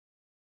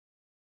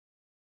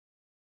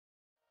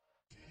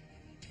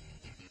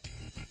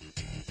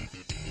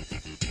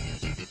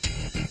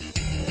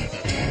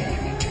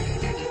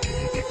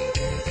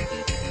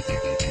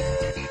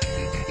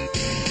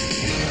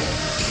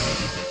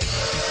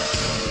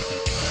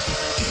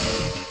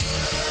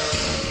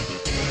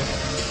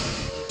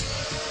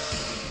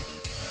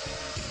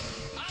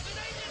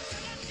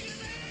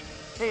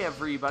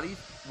everybody?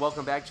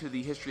 Welcome back to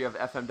the History of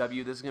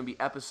FMW. This is going to be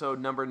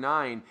episode number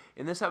 9.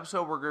 In this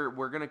episode,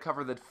 we're going to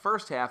cover the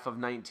first half of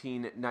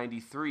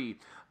 1993.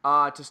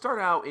 To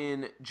start out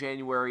in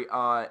January,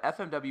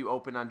 FMW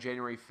opened on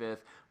January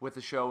 5th with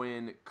a show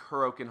in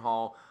Kuroken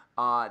Hall.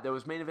 That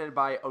was main evented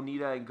by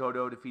Onita and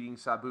Goto defeating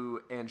Sabu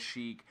and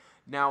Sheik.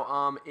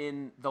 Now,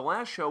 in the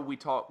last show, we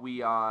talked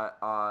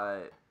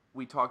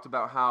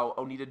about how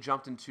Onita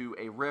jumped into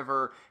a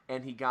river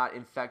and he got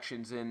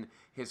infections in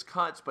his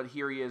cuts, but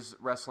here he is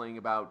wrestling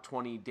about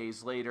 20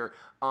 days later.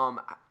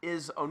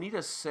 Is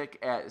Onita sick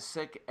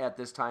at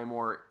this time,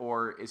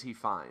 or is he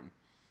fine?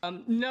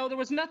 No, there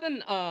was nothing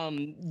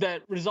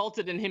that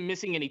resulted in him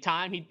missing any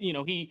time.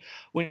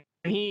 When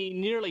he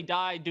nearly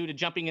died due to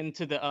jumping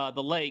into the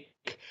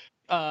lake.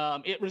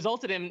 It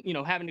resulted in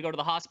having to go to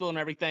the hospital and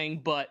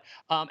everything. But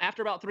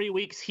after about 3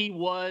 weeks, he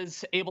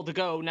was able to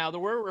go. Now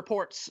there were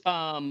reports,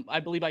 I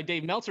believe by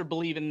Dave Meltzer,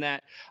 believing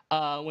that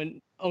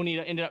when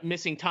Onita ended up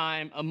missing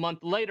time a month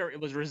later, it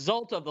was a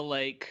result of the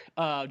lake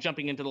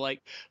jumping into the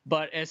lake.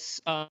 But as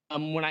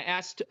when I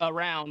asked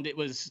around,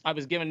 I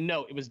was given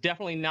no, it was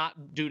definitely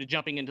not due to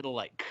jumping into the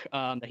lake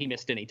that he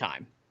missed any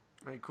time.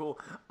 All right, cool.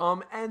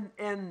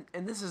 And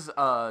this is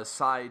a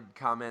side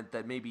comment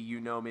that maybe you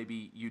know,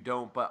 maybe you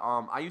don't. But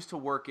I used to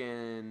work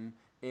in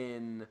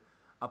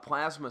a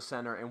plasma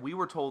center, and we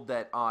were told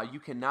that you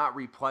cannot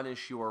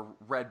replenish your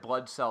red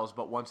blood cells,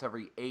 but once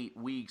every 8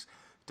 weeks.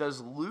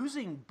 Does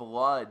losing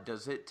blood,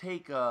 does it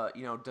take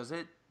does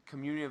it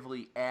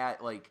cumulatively add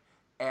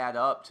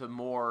up to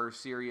more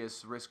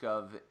serious risk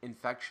of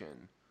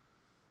infection?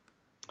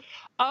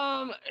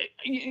 Um,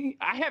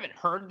 I haven't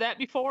heard that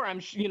before. I'm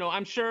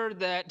sure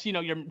that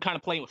you're kind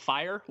of playing with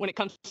fire when it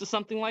comes to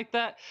something like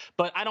that.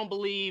 But I don't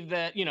believe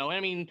that.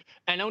 And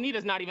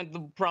Onita's not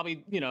even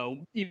probably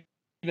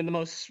even the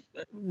most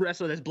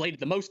wrestler that's bladed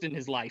the most in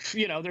his life.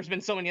 There's been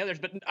so many others,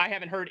 but I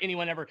haven't heard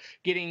anyone ever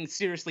getting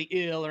seriously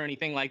ill or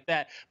anything like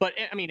that. But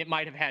I mean, it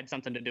might have had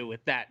something to do with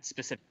that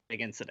specific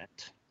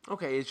incident.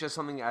 Okay, it's just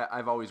something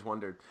I've always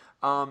wondered.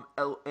 And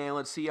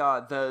let's see.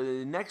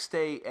 The next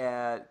day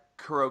at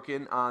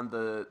Kuroken on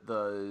the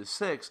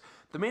 6th,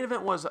 the main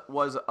event was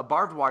a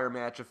barbed wire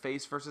match, a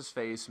face versus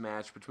face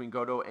match between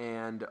Goto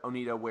and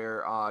Onita,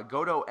 where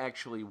Goto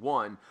actually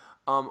won.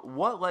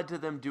 What led to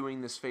them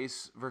doing this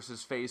face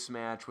versus face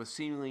match with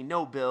seemingly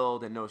no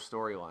build and no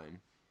storyline?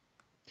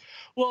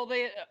 Well,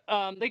 they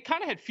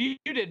kind of had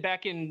feuded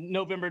back in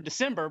November,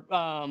 December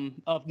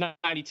of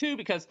 '92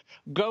 because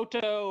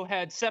Goto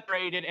had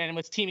separated and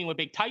was teaming with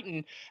Big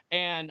Titan,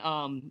 and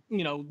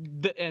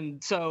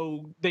and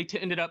so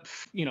ended up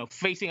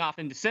facing off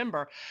in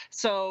December.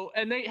 So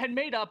and they had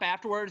made up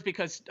afterwards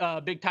because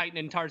Big Titan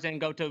and Tarzan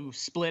Goto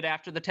split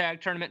after the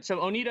tag tournament. So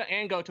Onita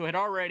and Goto had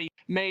already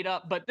made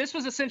up, but this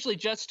was essentially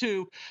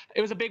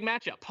it was a big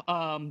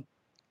matchup.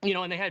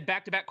 And they had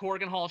back-to-back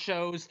Corrigan Hall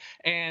shows,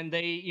 and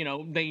they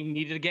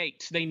needed a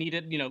gate. They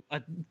needed,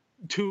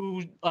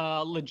 two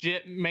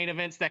legit main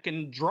events that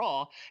can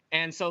draw.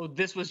 And so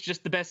this was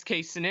just the best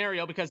case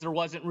scenario because there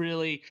wasn't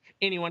really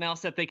anyone else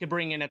that they could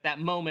bring in at that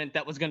moment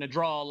that was going to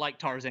draw like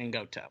Tarzan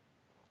Goto. All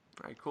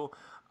right, cool.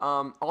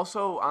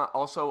 Also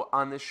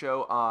on this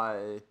show,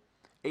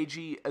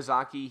 Eiji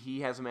Izaki,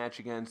 he has a match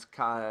against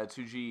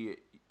Katsuji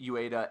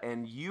Ueda,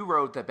 and you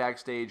wrote that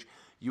backstage,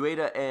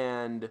 Ueda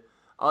and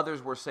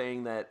others were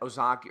saying that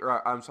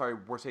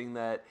we're saying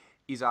that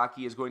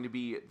Izaki is going to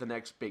be the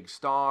next big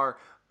star.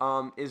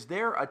 Is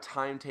there a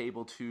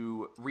timetable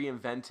to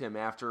reinvent him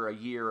after a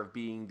year of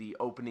being the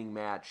opening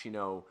match,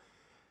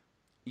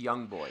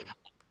 young boy?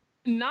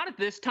 Not at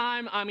this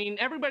time. I mean,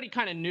 everybody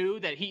kind of knew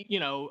that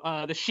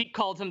the Sheik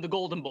called him the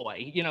Golden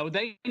Boy.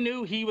 They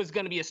knew he was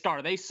going to be a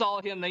star. They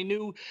saw him. They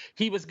knew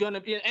he was going to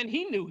be, and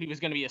he knew he was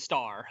going to be a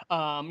star.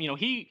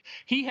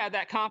 He had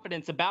that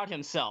confidence about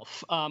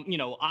himself. I'm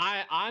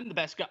the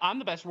best. I'm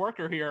the best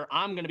worker here.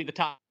 I'm going to be the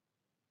top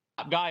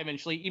guy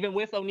eventually, even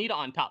with Onita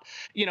on top.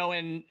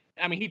 And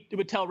I mean, he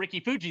would tell Ricky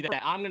Fuji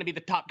that I'm going to be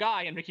the top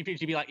guy, and Ricky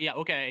Fuji would be like, yeah,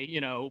 okay,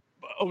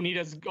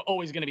 Onita's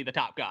always going to be the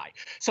top guy.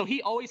 So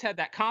he always had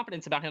that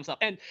confidence about himself,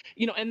 and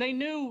they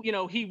knew,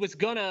 he was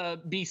going to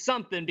be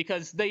something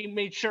because they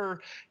made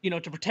sure,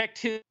 to protect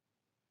his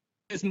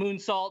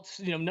moonsaults.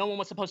 No one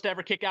was supposed to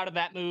ever kick out of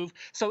that move.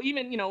 So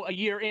even, a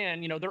year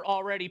in, they're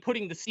already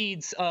putting the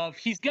seeds of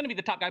he's going to be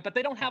the top guy, but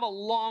they don't have a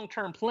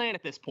long-term plan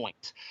at this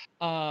point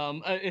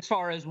as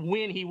far as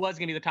when he was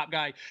going to be the top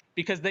guy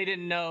because they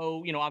didn't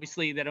know,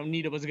 obviously that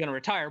Onita was going to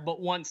retire.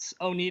 But once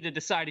Onita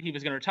decided he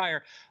was going to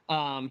retire,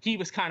 he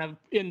was kind of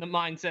in the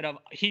mindset of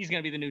he's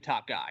going to be the new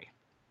top guy.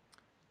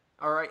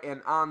 All right,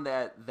 and on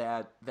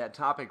that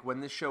topic, when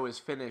this show is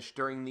finished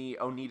during the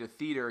Onita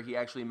Theater, he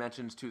actually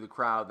mentions to the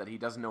crowd that he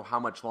doesn't know how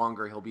much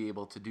longer he'll be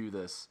able to do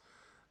this,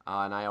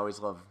 and I always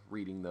love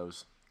reading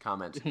those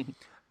comments.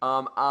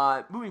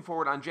 Moving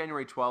forward, on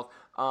January 12th,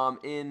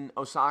 in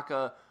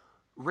Osaka,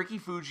 Ricky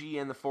Fuji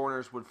and the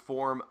Foreigners would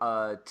form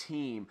a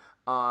team.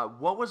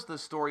 What was the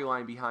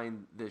storyline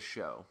behind this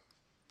show?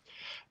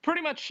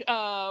 Pretty much,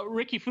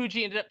 Ricky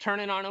Fuji ended up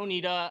turning on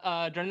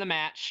Onita during the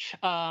match.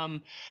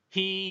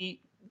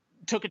 He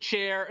took a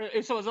chair.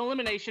 So it was an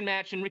elimination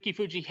match, and Ricky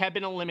Fuji had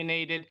been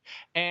eliminated,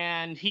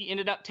 and he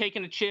ended up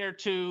taking a chair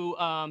to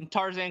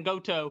Tarzan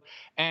Goto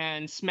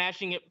and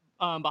smashing it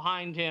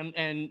behind him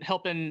and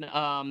helping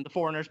the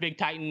Foreigners, Big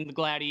Titan, the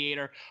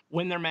Gladiator,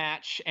 win their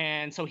match.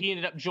 And so he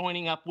ended up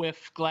joining up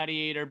with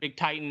Gladiator, Big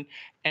Titan,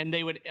 and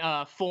they would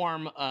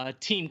form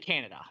Team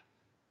Canada.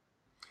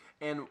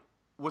 And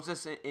was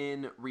this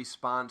in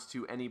response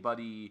to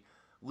anybody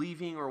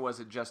leaving, or was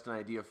it just an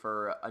idea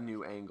for a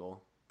new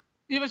angle?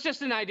 It was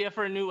just an idea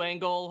for a new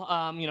angle.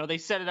 They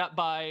set it up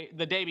by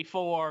the day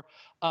before.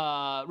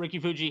 Ricky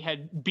Fuji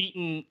had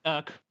beaten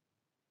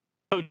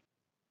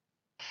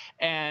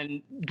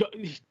and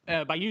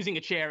by using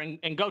a chair,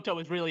 and Goto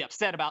was really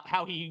upset about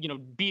how he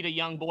beat a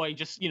young boy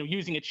just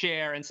using a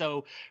chair, and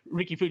so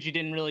Ricky Fuji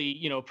didn't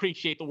really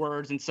appreciate the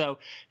words, and so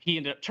he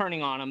ended up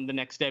turning on him the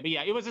next day. But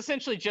yeah, it was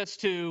essentially just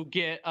to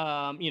get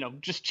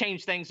just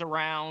change things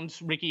around.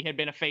 Ricky had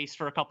been a face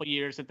for a couple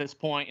years at this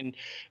point,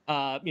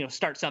 and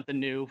start something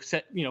new,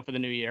 set for the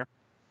new year.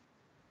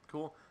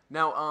 Cool.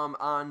 Now,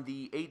 on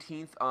the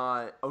 18th,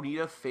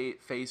 Onita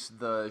faced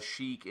the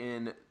Sheik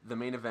in the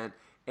main event,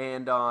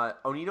 and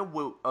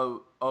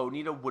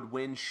Onita would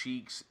win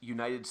Sheik's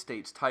United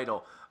States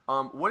title.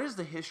 What is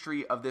the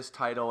history of this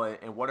title,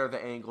 and what are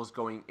the angles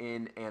going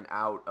in and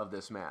out of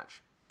this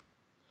match?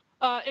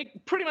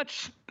 It pretty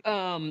much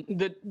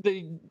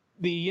the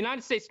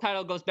United States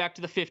title goes back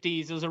to the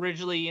 50s. It was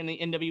originally in the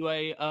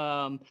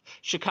NWA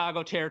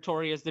Chicago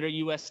territory as their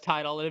U.S.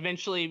 title. It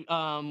eventually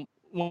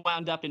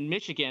wound up in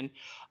Michigan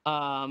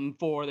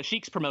for the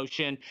Sheik's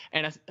promotion,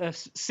 and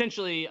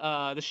essentially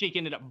the Sheik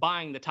ended up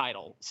buying the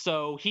title,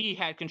 so he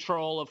had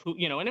control of who,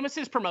 and it was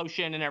his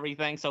promotion and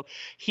everything, so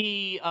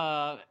he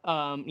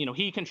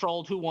he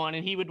controlled who won,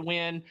 and he would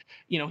win.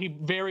 He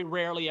very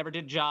rarely ever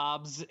did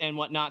jobs and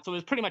whatnot, so it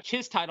was pretty much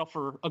his title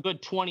for a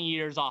good 20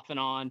 years off and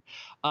on.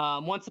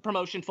 Once the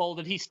promotion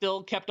folded, he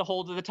still kept a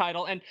hold of the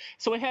title, and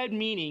so it had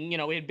meaning.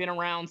 It had been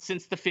around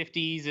since the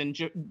 50s,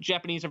 and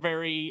Japanese are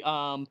very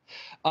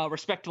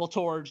respectful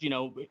towards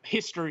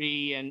history,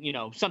 and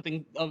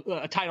something,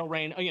 a title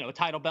reign, a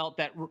title belt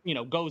that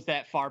goes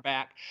that far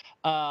back.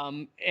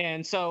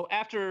 And so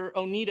after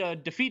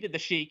Onita defeated the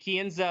Sheik, he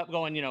ends up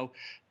going,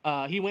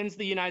 he wins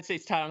the United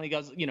States title, and he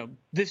goes,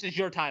 this is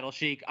your title,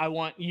 Sheik. I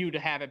want you to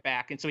have it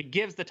back. And so he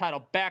gives the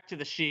title back to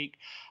the Sheik,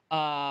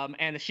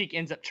 and the Sheik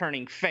ends up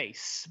turning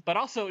face. But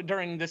also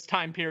during this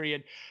time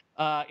period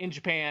in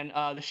Japan,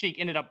 the Sheik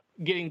ended up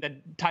getting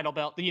the title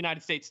belt, the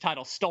United States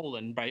title,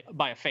 stolen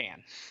by a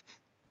fan.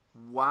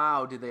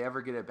 Wow, did they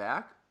ever get it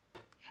back?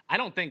 I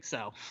don't think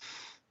so.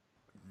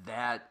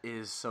 That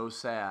is so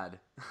sad.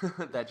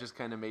 That just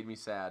kind of made me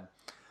sad.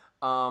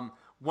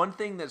 One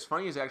thing that's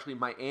funny is actually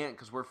my aunt,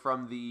 because we're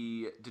from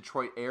the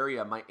Detroit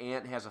area, my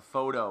aunt has a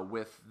photo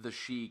with the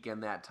Sheik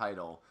and that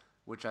title,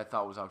 which I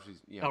thought was actually,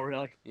 Oh,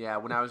 really? Yeah,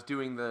 when I was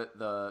doing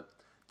the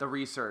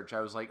research,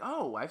 I was like,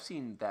 oh, I've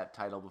seen that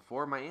title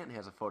before. My aunt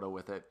has a photo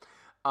with it.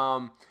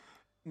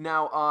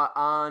 Now,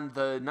 on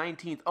the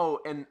 19th,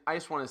 and I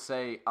just want to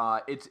say,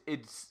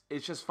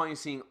 it's just funny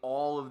seeing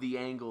all of the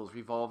angles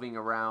revolving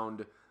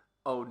around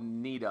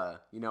Onita.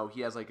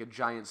 He has like a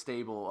giant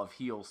stable of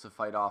heels to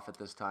fight off at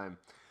this time.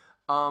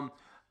 On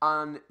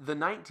the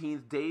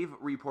 19th, Dave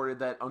reported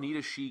that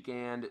Onita, Sheik,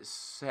 and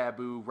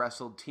Sabu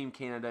wrestled Team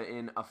Canada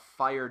in a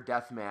fire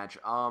death match.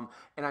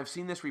 And I've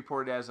seen this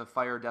reported as a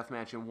fire death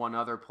match in one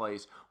other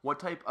place. What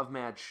type of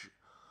match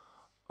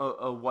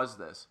was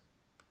this?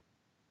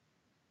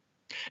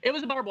 It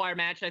was a barbed wire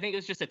match. I think it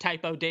was just a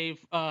typo.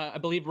 Dave, I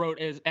believe, wrote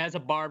as a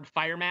barbed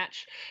fire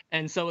match,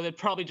 and so it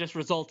probably just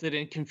resulted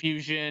in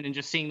confusion and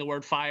just seeing the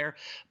word fire.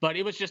 But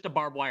it was just a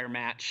barbed wire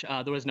match.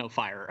 There was no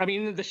fire. I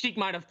mean, the Sheik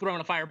might have thrown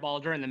a fireball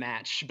during the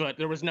match, but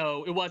there was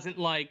no. It wasn't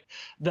like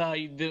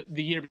the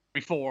year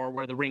before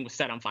where the ring was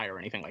set on fire or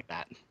anything like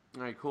that.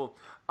 All right, cool.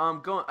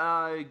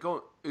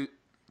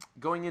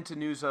 Going into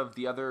news of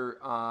the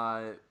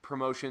other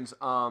promotions,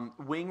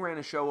 Wing ran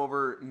a show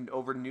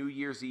over New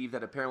Year's Eve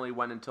that apparently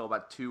went until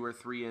about 2 or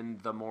 3 in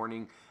the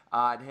morning.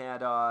 It had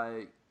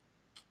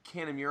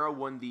Kanemaru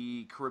won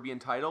the Caribbean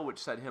title, which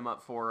set him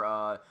up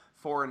for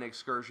an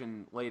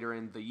excursion later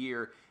in the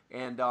year.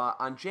 And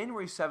on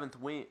January 7th,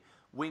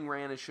 Wing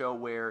ran a show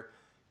where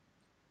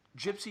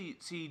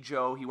Gypsy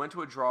Joe, he went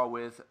to a draw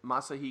with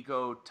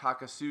Masahiko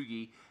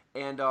Takasugi,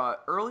 and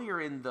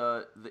earlier in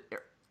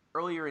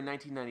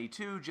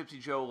 1992,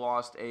 Gypsy Joe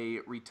lost a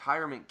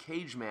retirement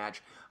cage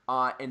match,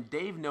 and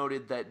Dave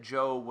noted that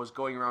Joe was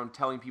going around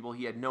telling people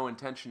he had no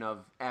intention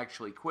of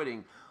actually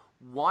quitting.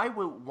 Why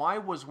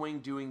was Wing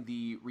doing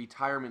the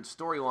retirement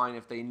storyline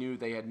if they knew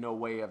they had no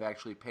way of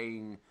actually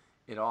paying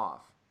it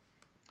off?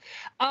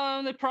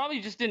 They probably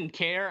just didn't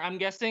care. I'm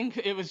guessing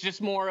it was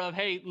just more of,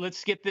 hey,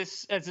 let's get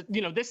this as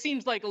this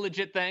seems like a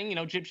legit thing.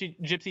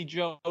 Gypsy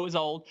Joe is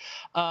old,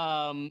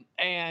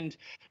 and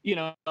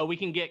we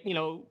can get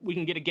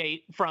a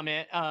gate from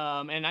it.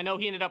 And I know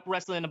he ended up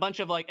wrestling a bunch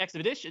of like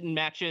exhibition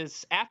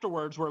matches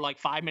afterwards, were like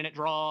 5-minute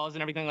draws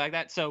and everything like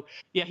that. So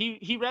yeah,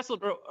 he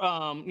wrestled.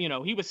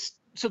 He was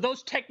so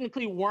those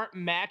technically weren't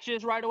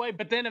matches right away,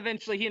 but then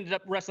eventually he ended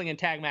up wrestling in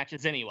tag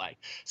matches anyway.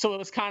 So it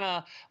was kind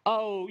of,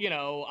 oh,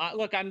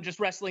 look, I'm just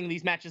wrestling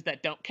these matches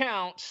that don't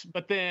count.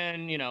 But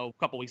then, a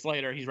couple weeks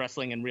later, he's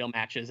wrestling in real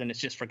matches, and it's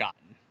just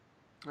forgotten.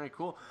 All right,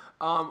 cool.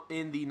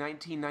 In the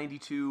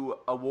 1992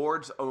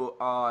 awards,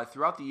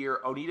 throughout the year,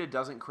 Onita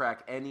doesn't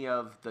crack any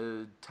of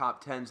the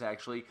top tens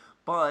actually,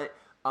 but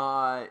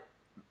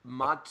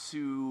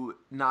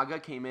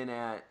Matsunaga came in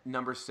at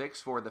number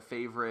 6 for the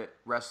favorite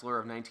wrestler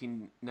of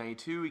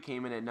 1992. He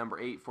came in at number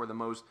 8 for the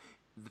most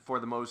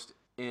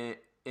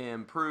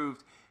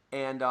improved.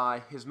 And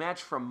his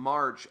match from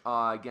March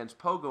against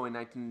Pogo in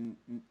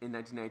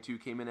 1992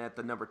 came in at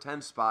the number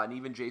 10 spot, and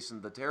even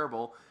Jason the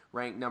Terrible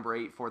ranked number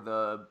 8 for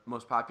the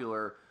most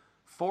popular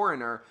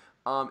foreigner.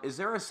 Is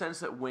there a sense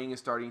that Wing is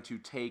starting to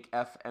take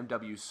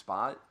FMW's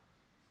spot?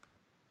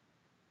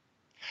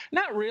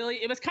 Not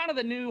really. It was kind of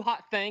the new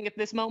hot thing at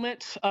this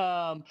moment.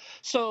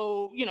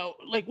 So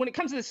like when it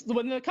comes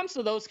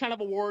to those kind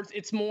of awards,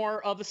 it's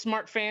more of the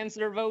smart fans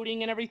that are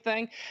voting and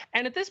everything.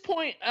 And at this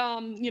point,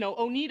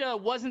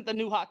 Onita wasn't the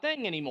new hot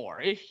thing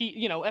anymore.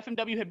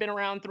 FMW had been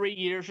around 3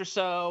 years or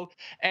so,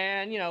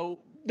 and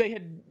they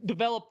had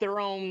developed their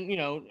own,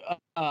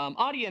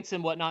 audience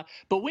and whatnot.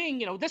 But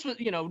Wing, this was,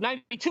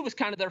 92 was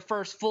kind of their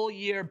first full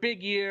year,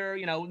 big year.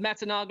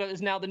 Matsunaga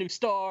is now the new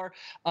star.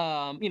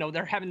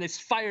 They're having this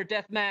fire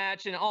death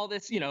match and all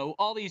this,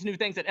 all these new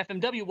things that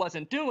FMW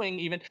wasn't doing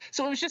even.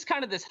 So it was just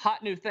kind of this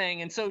hot new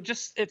thing. And so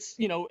it's,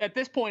 at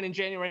this point in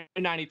January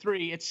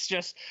 93, it's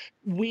just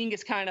Wing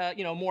is kind of,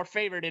 more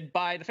favorited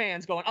by the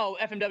fans going, oh,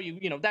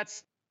 FMW,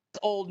 that's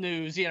old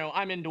news.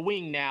 I'm into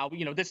Wing now,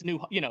 this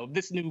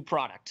new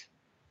product.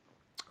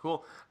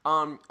 Cool.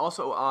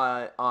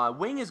 Also,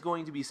 Wing is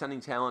going to be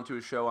sending talent to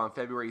a show on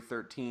February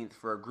 13th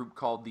for a group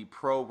called the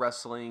Pro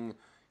Wrestling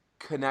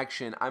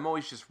Connection. I'm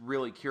always just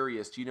really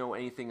curious. Do you know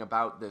anything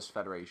about this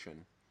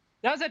federation?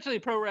 That was actually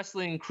Pro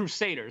Wrestling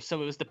Crusaders. So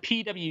it was the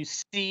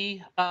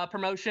PWC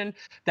promotion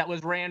that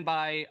was ran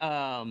by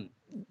Shunji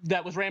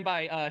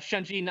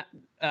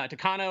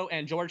Takano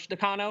and George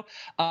Takano.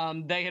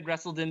 They had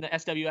wrestled in the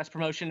SWS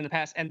promotion in the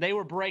past, and they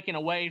were breaking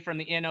away from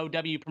the NOW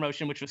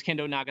promotion, which was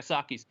Kendo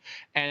Nagasaki's,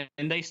 and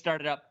they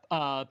started up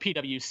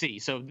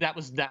PWC. So that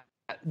was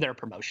their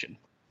promotion.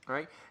 All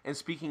right. And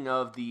speaking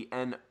of the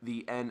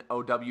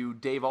NOW,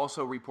 Dave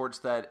also reports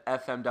that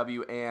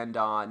FMW and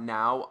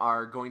Now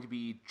are going to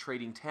be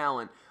trading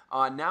talent.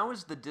 Now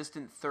is the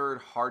distant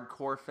third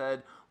hardcore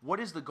fed. What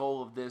is the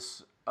goal of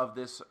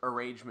this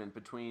arrangement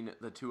between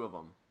the two of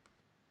them?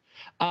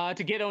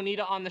 To get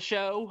Onita on the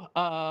show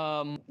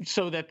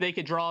so that they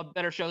could draw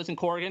better shows in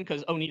Corrigan,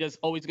 because Onita's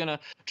always going to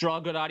draw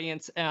a good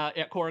audience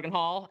at Corrigan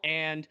Hall.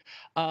 And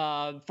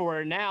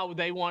for Now,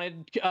 they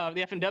wanted the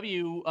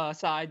FMW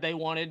side, they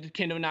wanted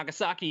Kendo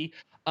Nagasaki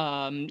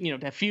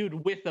to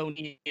feud with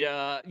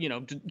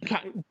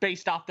Onita,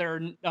 based off their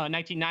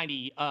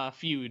 1990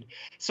 feud.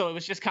 So it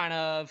was just kind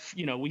of,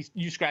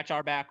 you scratch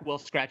our back, we'll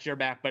scratch your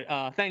back. But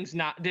things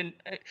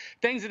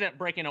ended up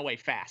breaking away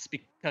fast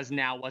because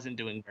Now wasn't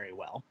doing very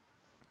well.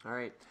 All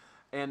right,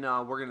 and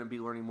we're going to be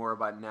learning more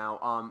about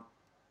Now.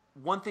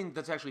 One thing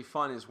that's actually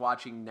fun is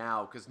watching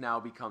Now, because Now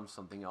becomes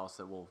something else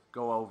that we'll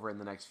go over in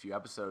the next few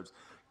episodes.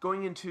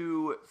 Going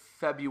into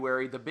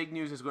February, the big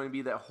news is going to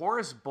be that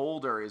Horace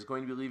Boulder is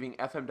going to be leaving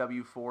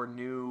FMW for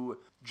New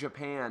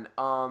Japan.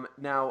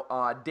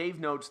 Now, Dave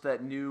notes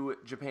that New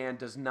Japan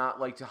does not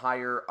like to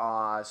hire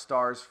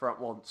stars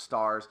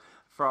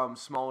from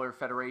smaller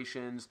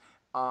federations.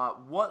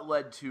 What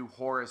led to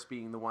Horace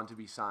being the one to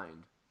be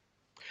signed?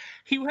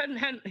 He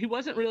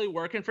wasn't really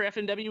working for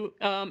FMW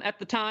at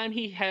the time.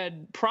 He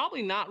had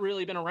probably not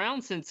really been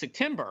around since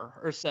September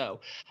or so.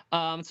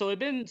 So it had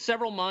been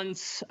several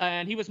months,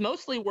 and he was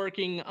mostly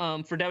working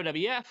for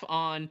WWF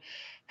on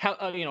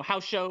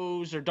house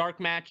shows or dark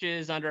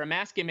matches under a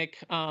mask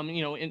gimmick.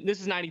 And this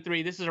is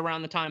 '93. This is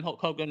around the time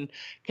Hulk Hogan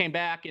came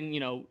back, and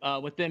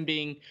with them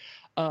being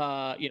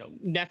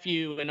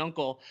nephew and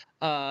uncle,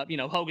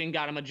 Hogan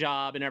got him a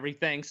job and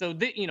everything. So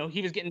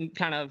he was getting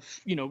kind of,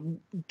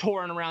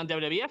 touring around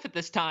WWF at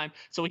this time.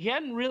 So he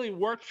hadn't really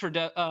worked for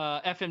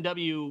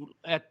FMW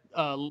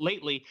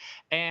lately.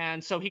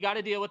 And so he got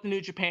a deal with the New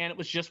Japan. It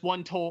was just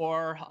one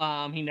tour.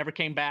 He never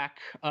came back.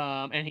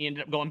 And he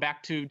ended up going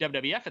back to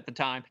WWF at the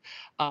time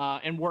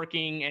and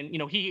working.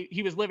 And,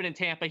 he was living in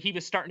Tampa. He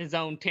was starting his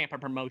own Tampa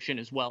promotion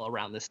as well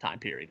around this time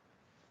period.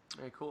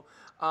 Very cool.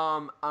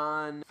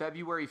 On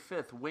February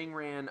 5th, Wing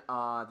ran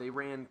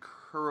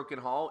Korakuen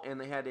Hall,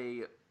 and they had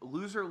a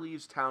loser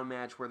leaves town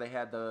match where they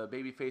had the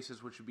baby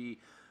faces, which would be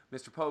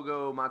Mr.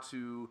 Pogo,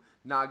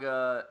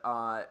 Matsunaga,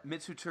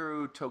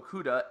 Mitsuturu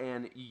Tokuda,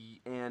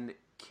 and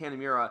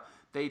Kanemaru.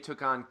 They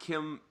took on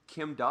Kim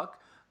Duck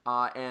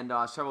and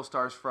several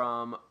stars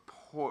from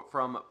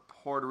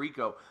Puerto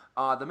Rico.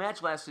 The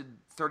match lasted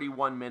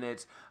 31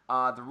 minutes.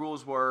 The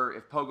rules were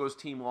if Pogo's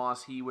team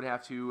lost, he would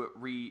have to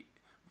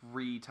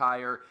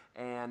retire,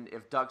 and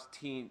if Duck's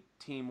team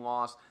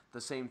lost, the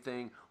same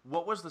thing.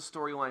 What was the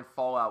storyline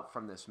fallout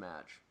from this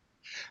match?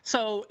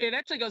 So it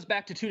actually goes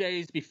back to 2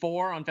 days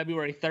before, on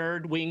February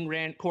 3rd. Wing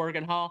ran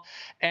Corrigan Hall,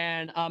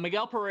 and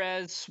Miguel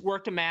Perez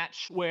worked a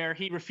match where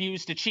he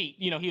refused to cheat.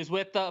 He was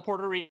with the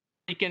Puerto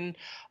Rican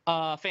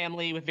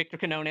family with Victor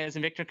Canones,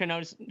 and Victor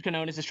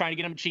Canones is trying to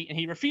get him to cheat, and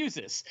he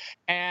refuses.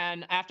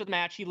 And after the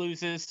match, he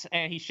loses,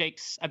 and he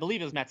shakes, I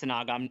believe it was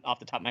Matsunaga, I'm off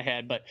the top of my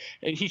head, but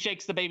he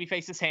shakes the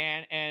babyface's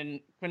hand, and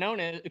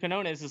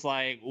Canones is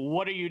like,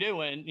 "What are you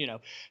doing?"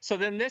 So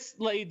then this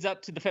leads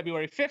up to the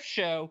February 5th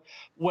show,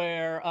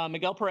 where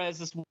Miguel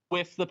Perez is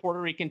with the Puerto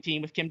Rican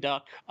team with Kim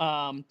Duck,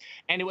 and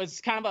it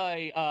was kind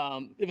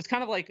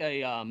of like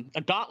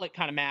a gauntlet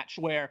kind of match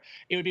where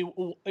it would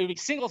be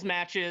singles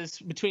matches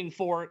between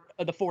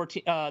the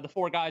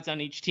four guys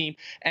on each team.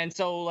 And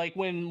so, like,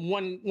 when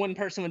one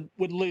person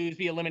would lose,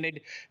 be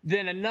eliminated,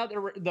 then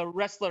the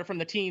wrestler from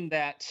the team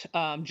that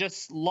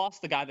just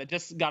lost, the guy that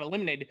just got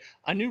eliminated,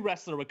 a new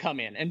wrestler would come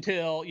in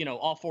until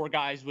all four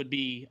guys would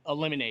be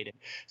eliminated.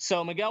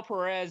 So Miguel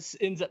Perez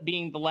ends up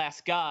being the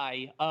last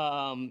guy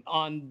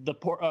on the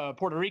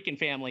Puerto Rican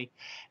family,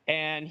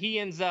 and he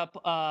ends up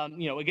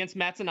against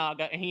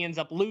Matsunaga, and he ends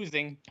up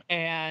losing.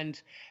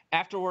 And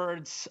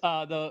afterwards,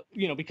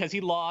 because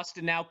he lost,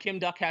 and now Kim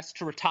Duck has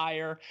to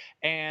retire,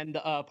 and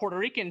the Puerto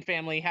Rican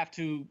family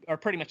are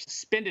pretty much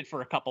suspended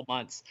for a couple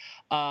months.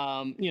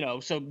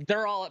 So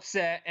they're all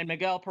upset, and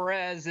Miguel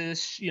Perez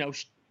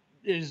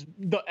is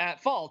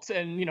at fault,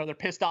 and they're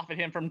pissed off at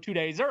him from 2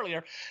 days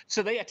earlier,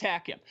 so they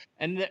attack him.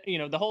 And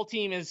the whole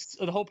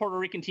Puerto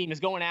Rican team is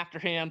going after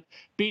him,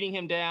 beating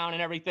him down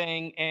and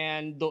everything.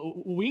 And the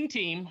wing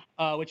team,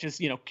 which is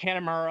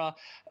Kanemaru,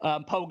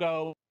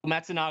 Pogo,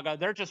 Matsunaga,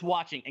 they're just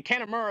watching, and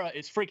Kanemaru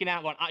is freaking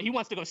out, going, he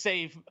wants to go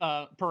save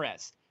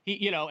Perez.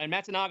 And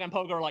Matsunaga and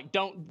Pogo are like,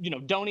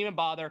 don't even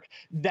bother.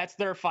 That's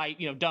their fight.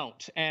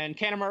 Don't. And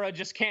Kanemaru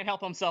just can't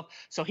help himself.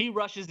 So he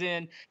rushes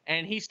in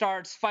and he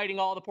starts fighting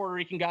all the Puerto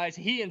Rican guys.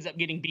 He ends up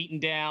getting beaten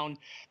down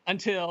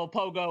until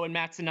Pogo and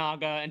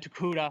Matsunaga and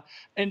Takuda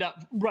end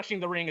up rushing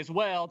the ring as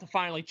well to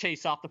finally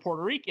chase off the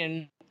Puerto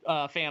Rican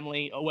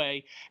family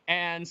away.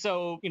 And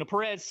so,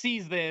 Perez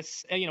sees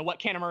this, what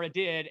Kanemaru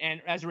did.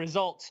 And as a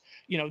result,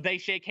 they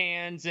shake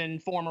hands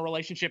and form a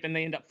relationship, and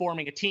they end up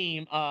forming a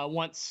team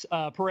once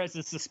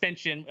Perez's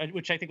suspension,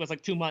 which I think was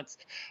like 2 months.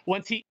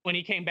 When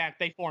he came back,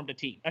 they formed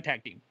a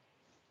tag team.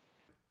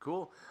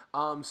 Cool.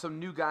 Some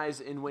new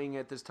guys in Wing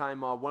at this time.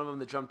 One of them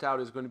that jumped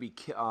out is going to be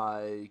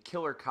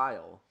Killer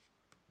Kyle.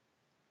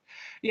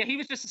 Yeah, he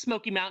was just a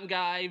Smoky Mountain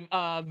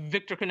guy.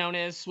 Victor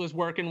Canones was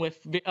working with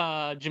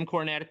Jim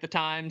Cornette at the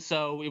time,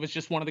 so it was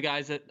just one of the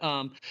guys that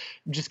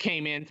just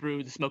came in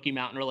through the Smoky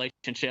Mountain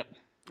relationship.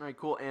 All right,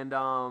 cool. And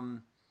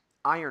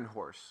Iron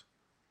Horse.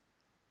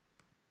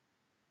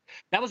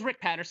 That was Rick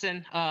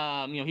Patterson.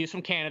 He was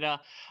from Canada.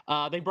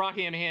 They brought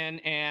him in,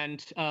 and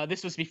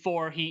this was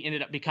before he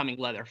ended up becoming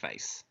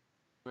Leatherface.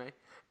 Right.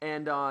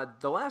 And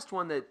the last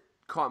one that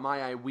caught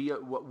my eye,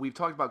 we've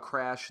talked about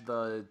Crash,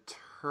 the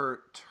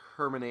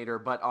Terminator,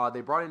 but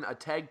they brought in a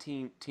tag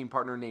team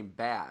partner named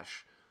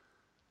Bash.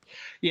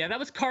 Yeah, that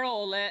was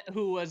Carl Ouellet,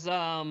 who was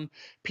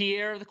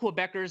Pierre of the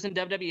Quebecers in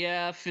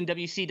WWF and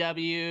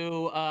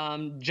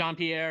WCW,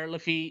 Jean-Pierre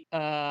Lafitte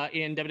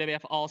in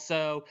WWF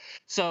also.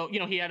 So,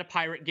 he had a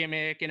pirate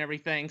gimmick and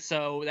everything.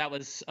 So that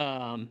was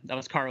Carl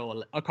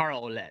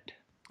Ouellet.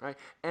 All right.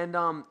 And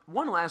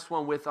one last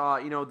one with,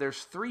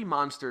 there's three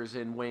monsters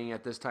in Wing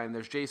at this time.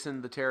 There's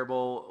Jason the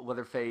Terrible,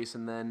 Leatherface,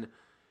 and then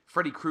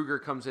Freddy Krueger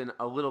comes in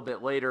a little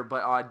bit later.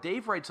 But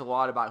Dave writes a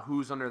lot about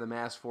who's under the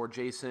mask for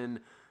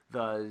Jason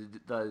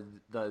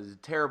the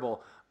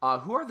Terrible.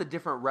 Who are the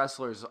different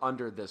wrestlers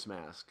under this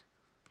mask?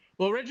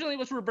 Well, originally it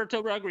was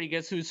Roberto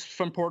Rodriguez, who's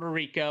from Puerto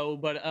Rico,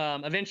 but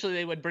eventually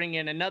they would bring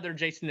in another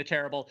Jason the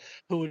Terrible,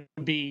 who would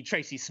be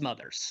Tracy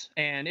Smothers.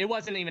 And it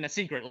wasn't even a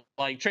secret.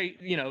 Like,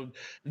 the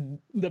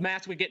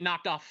mask would get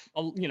knocked off,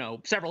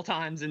 several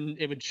times, and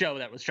it would show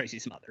that was Tracy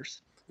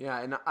Smothers.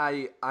 Yeah, and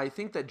I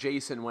think that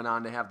Jason went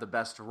on to have the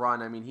best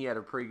run. I mean, he had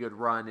a pretty good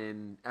run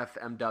in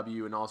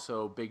FMW and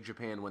also Big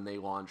Japan when they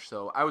launched.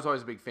 So I was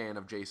always a big fan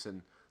of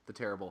Jason the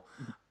Terrible.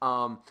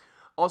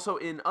 Also,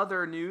 in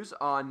other news,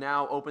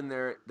 Now opened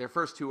their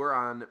first tour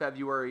on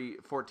February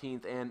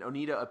 14th, and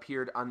Onita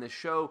appeared on this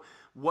show.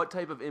 What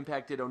type of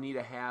impact did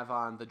Onita have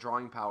on the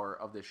drawing power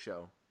of this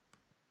show?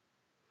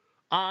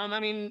 He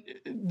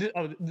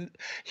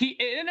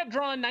ended up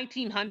drawing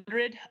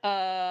 1,900,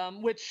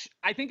 which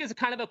I think is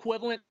kind of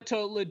equivalent to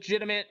a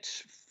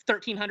legitimate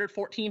 1,300,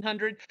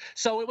 1,400.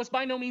 So it was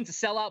by no means a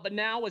sellout, but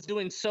Now was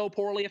doing so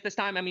poorly at this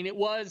time. I mean, it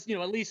was,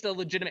 at least a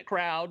legitimate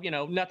crowd,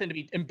 nothing to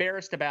be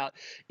embarrassed about,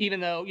 even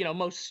though,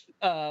 most,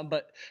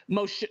 like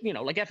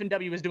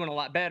FNW was doing a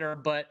lot better,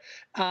 but,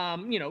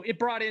 it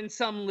brought in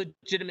some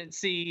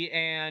legitimacy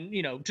and,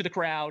 to the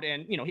crowd,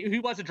 and, he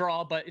was a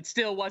draw, but it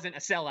still wasn't a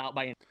sellout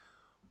by any.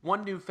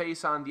 One new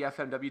face on the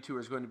FMW tour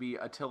is going to be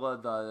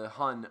Attila the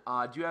Hun.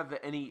 Do you have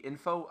any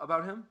info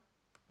about him?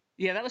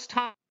 Yeah, that was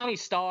Tommy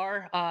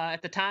Starr.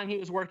 At the time, he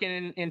was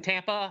working in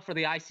Tampa for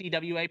the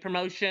ICWA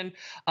promotion.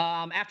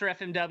 After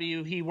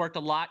FMW, he worked a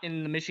lot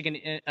in the Michigan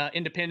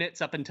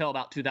Independents up until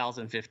about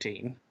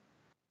 2015.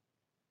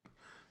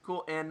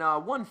 Cool. And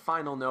one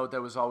final note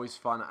that was always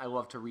fun. I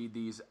love to read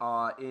these.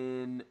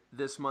 In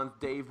this month,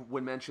 Dave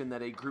would mention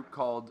that a group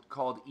called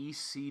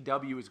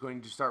ECW is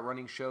going to start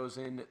running shows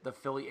in the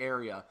Philly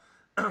area.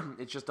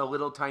 It's just a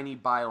little tiny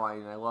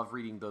byline, and I love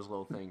reading those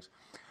little things.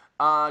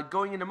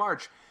 Going into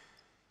March,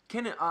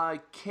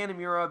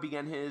 Kanemaru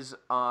began his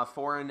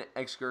foreign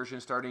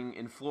excursion starting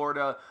in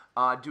Florida,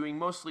 doing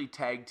mostly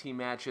tag team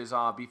matches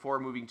before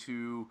moving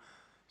to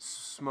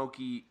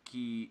Smoky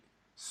Key.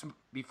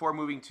 Before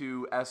moving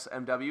to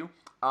SMW.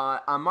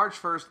 On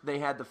March 1st, they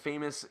had the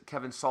famous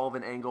Kevin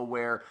Sullivan angle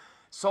where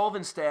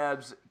Sullivan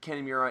stabs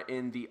Kanemaru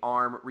in the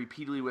arm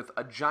repeatedly with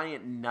a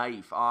giant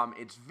knife.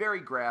 It's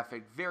very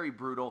graphic, very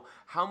brutal.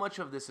 How much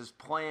of this is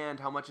planned?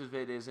 How much of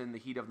it is in the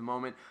heat of the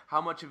moment?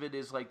 How much of it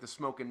is like the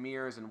smoke and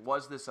mirrors? And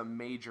was this a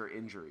major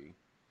injury?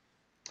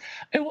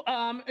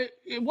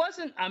 It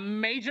wasn't a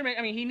major.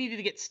 I mean, he needed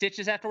to get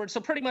stitches afterwards.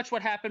 So pretty much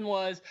what happened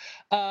was,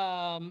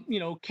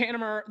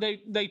 Kanemaru.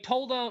 They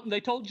told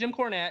Jim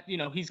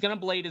Cornette, he's gonna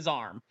blade his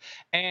arm,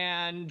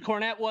 and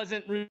Cornette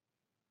wasn't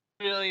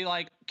really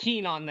like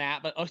keen on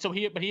that, but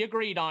he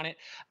agreed on it,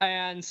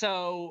 and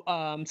so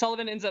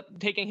Sullivan ends up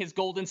taking his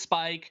golden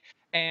spike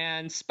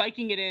and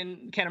spiking it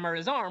in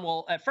Kanemaru's arm.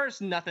 Well, at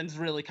first nothing's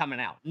really coming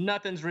out.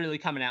 Nothing's really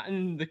coming out,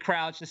 and the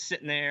crowd's just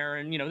sitting there,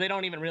 and they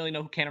don't even really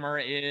know who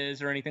Kanemaru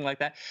is or anything like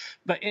that.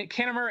 But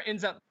Kanemaru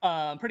ends up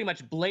pretty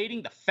much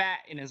blading the fat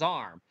in his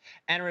arm,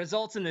 and it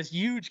results in this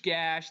huge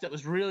gash that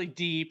was really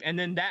deep, and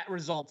then that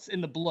results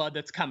in the blood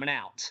that's coming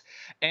out.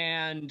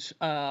 And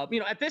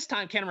at this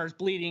time, Kanemaru's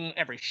bleeding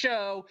every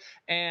show,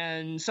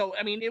 and so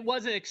I mean, it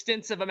was an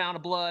extensive amount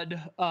of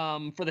blood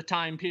for the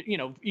time,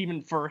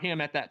 even for him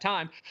at that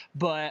time.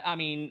 But I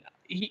mean,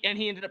 he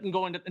ended up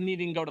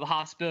needing to go to the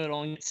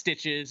hospital and get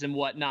stitches and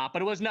whatnot.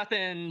 But it was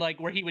nothing like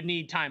where he would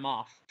need time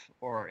off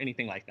or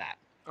anything like that.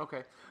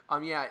 Okay.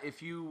 Yeah.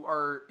 If you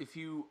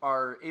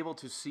are able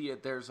to see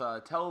it, there's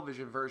a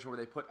television version where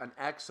they put an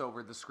X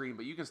over the screen,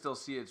 but you can still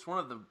see it. It's one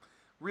of the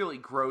really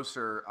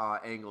grosser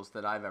angles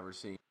that I've ever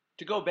seen.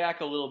 To go back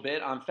a little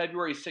bit, on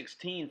February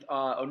 16th,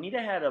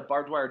 Onita had a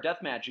barbed wire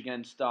death match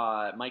against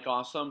Mike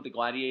Awesome, the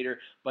Gladiator,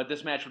 but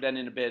this match would end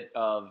in a bit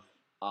of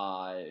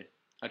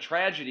a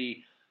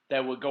tragedy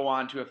that would go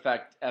on to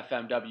affect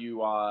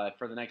FMW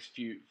for the next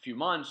few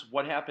months.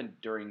 What happened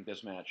during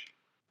this match?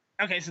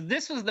 Okay, so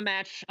this was the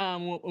match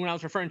when I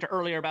was referring to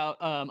earlier about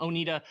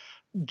Onita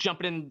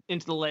jumping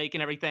into the lake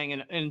and everything,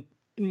 and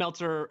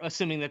Meltzer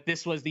assuming that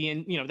this was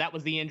that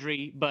was the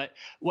injury. But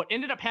what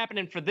ended up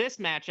happening for this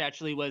match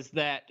actually was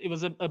that it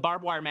was a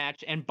barbed wire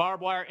match, and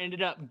barbed wire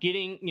ended up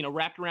getting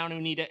wrapped around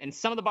Onita, and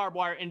some of the barbed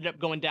wire ended up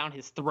going down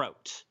his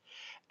throat,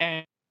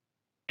 and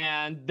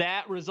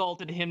that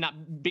resulted in him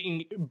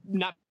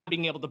not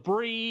being able to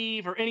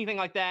breathe or anything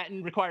like that,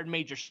 and required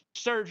major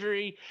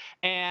surgery,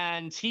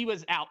 and he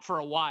was out for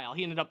a while.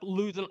 He ended up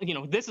losing,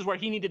 this is where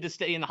he needed to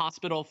stay in the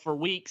hospital for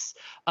weeks,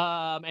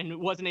 and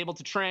wasn't able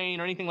to train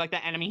or anything like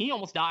that. And I mean, he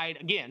almost died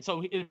again.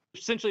 So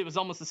essentially it was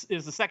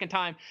the second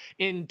time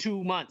in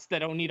 2 months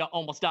that Onita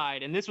almost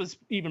died, and this was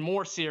even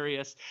more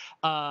serious.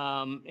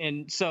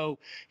 And so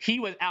he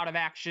was out of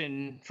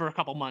action for a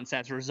couple months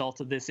as a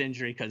result of this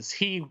injury, because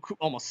he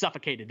almost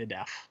suffocated to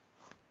death.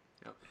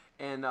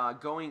 And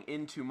going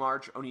into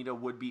March, Onita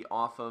would be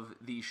off of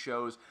these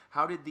shows.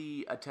 How did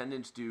the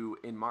attendance do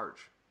in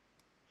March?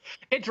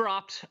 It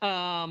dropped.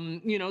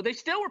 They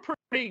still were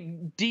pretty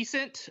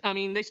decent. I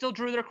mean, they still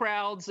drew their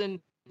crowds, and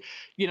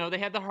they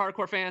had the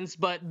hardcore fans,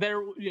 but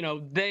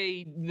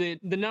the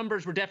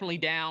numbers were definitely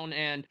down.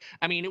 And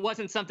I mean, it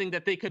wasn't something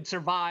that they could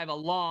survive a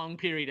long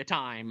period of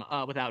time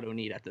without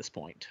Onita at this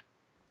point.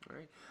 All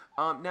right.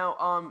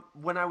 Now,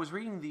 when I was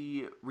reading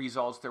the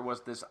results, there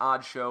was this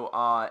odd show.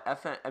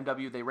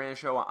 FMW, they ran a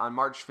show on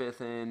March 5th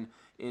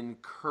in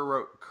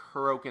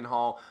Kuroken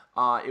Hall.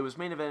 It was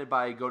main evented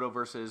by Goto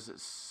versus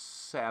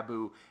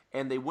Sabu,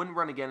 and they wouldn't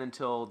run again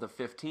until the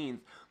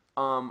 15th.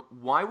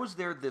 Why was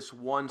there this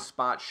one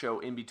spot show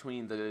in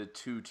between the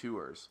two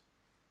tours?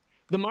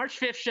 The March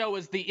 5th show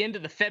was the end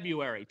of the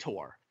February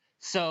tour.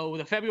 So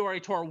the February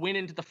tour went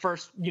into the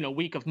first,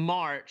 week of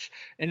March,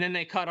 and then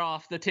they cut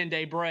off the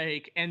 10-day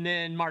break, and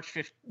then March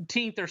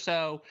 15th or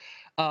so,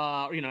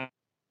 the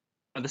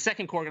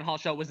second Korakuen Hall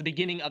show was the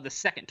beginning of the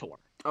second tour.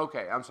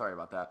 Okay, I'm sorry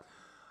about that.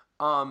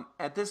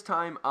 At this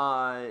time,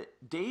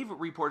 Dave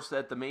reports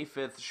that the May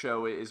 5th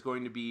show is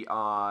going to be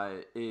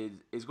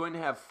is going to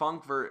have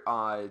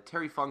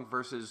Terry Funk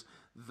versus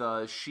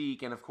the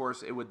Sheik, and of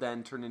course it would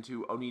then turn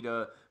into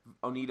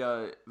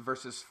Onita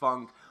versus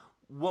Funk.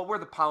 What were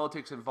the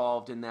politics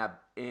involved in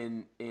that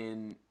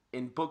in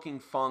booking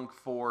Funk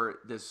for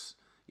this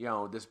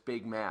this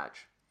big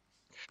match?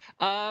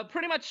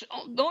 Pretty much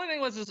the only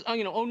thing was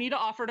Onita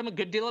offered him a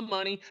good deal of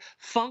money.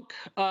 Funk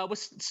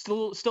was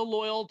still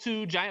loyal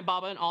to Giant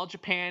Baba in All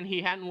Japan.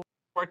 He hadn't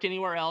worked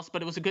anywhere else,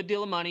 but it was a good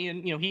deal of money,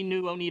 and he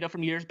knew Onita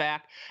from years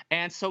back,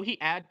 and so he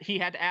had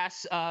to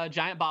ask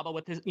Giant Baba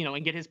with his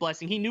and get his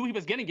blessing. He knew he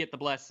was going to get the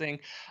blessing,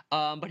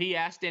 but he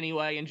asked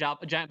anyway, and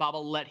Giant Baba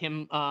let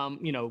him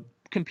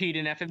compete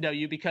in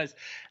FMW because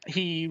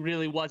he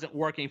really wasn't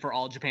working for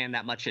All Japan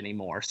that much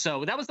anymore.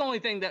 So that was the only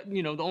thing that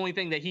the only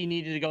thing that he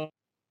needed to go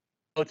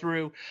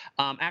through.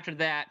 After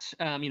that,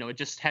 it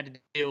just had to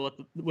deal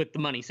with the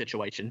money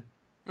situation.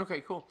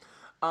 Okay, cool.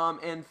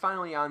 And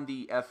finally, on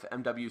the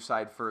FMW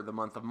side for the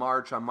month of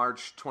March, on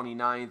March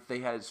 29th, they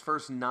had his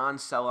first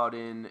non-sellout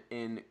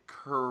in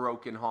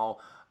Kuroken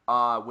Hall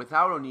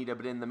without Onita,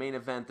 but in the main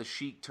event, the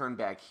Sheik turned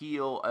back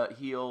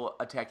heel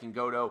attacking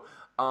Goto.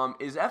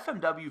 Is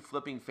FMW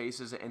flipping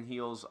faces and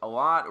heels a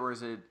lot, or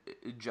is it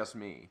just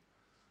me?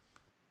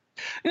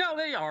 No,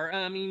 they are.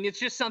 I mean, it's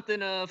just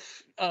something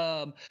of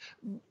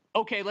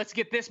okay, let's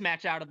get this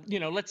match out of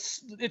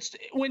it's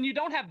when you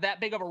don't have that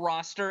big of a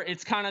roster,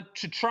 it's kind of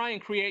to try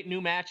and create new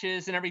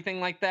matches and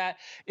everything like that.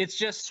 It's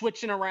just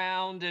switching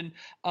around and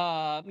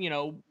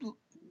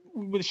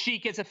with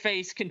Sheik as a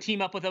face can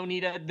team up with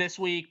Onita this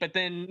week, but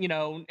then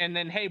and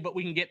then hey, but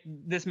we can get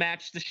this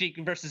match, the Sheik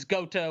versus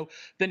Goto,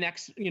 the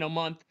next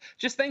month.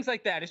 Just things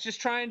like that. It's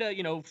just trying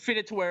to fit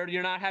it to where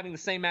you're not having the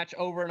same match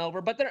over and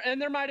over. But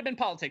there might have been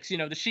politics.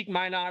 The Sheik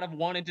might not have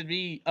wanted to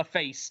be a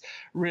face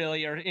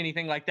really or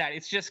anything like that.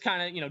 It's just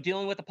kind of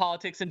dealing with the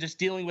politics and just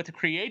dealing with the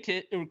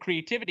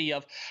creativity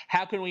of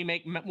how can we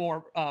make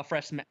more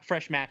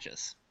fresh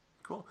matches.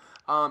 Cool.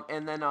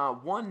 And then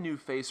one new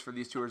face for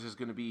these tours is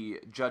going to be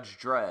Judge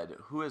Dredd.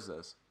 Who is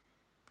this?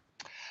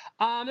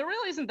 There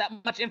really isn't that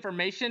much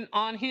information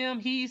on him.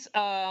 He's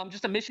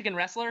just a Michigan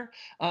wrestler,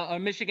 a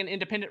Michigan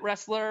independent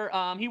wrestler.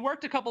 He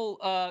worked a couple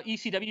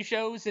ECW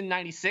shows in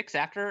 '96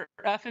 after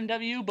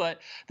FMW, but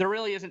there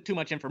really isn't too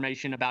much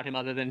information about him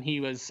other than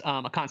he was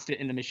a constant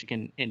in the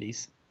Michigan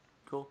Indies.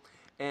 Cool.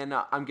 And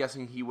I'm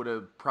guessing he would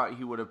have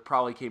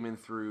probably came in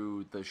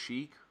through the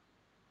Sheik.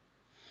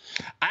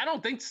 I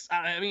don't think.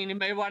 I mean,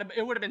 it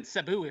would have been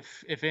Sabu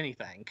if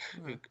anything.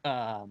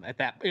 At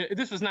that,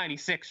 this was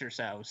 '96 or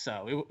so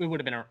it would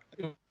have been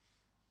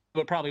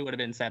it probably would have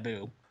been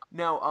Sabu.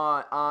 Now,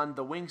 on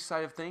the Wing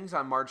side of things,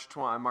 on March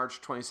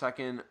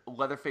 22nd,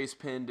 Leatherface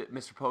pinned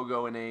Mr.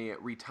 Pogo in a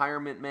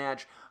retirement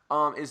match.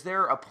 Is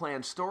there a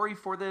planned story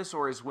for this,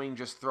 or is Wing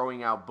just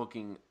throwing out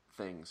booking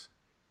things?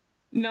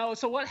 No,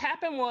 so what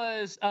happened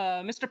was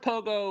Mr.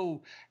 Pogo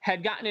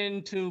had gotten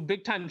into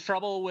big time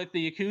trouble with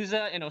the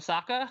Yakuza in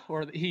Osaka,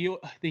 or the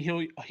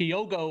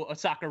Hyogo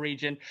Osaka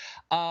region.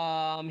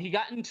 He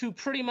got into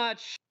pretty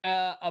much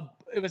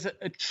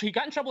he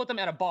got in trouble with them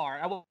at a bar.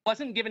 I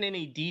wasn't given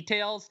any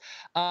details,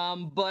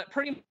 but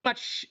pretty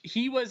much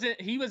he was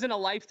in a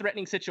life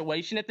threatening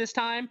situation at this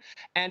time,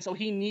 and so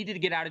he needed to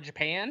get out of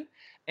Japan.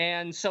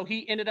 And so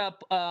he ended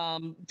up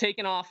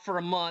taking off for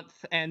a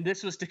month, and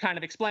this was to kind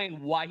of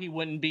explain why he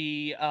wouldn't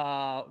be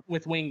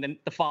with Wing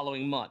the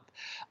following month.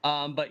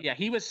 But yeah,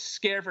 he was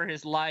scared for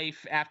his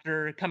life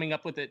after coming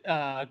up with it,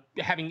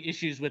 having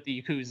issues with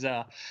the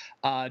Yakuza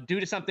due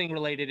to something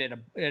related at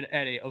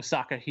a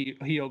Osaka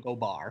Hyogo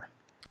bar.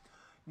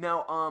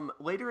 Now,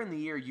 later in the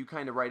year, you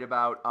kind of write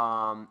about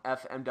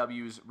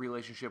FMW's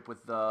relationship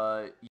with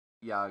the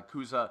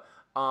Yakuza.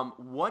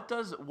 What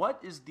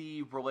is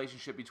the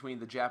relationship between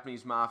the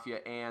Japanese mafia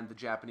and the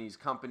Japanese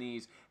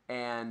companies?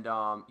 And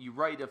you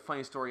write a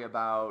funny story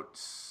about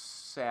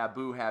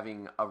Sabu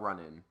having a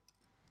run-in.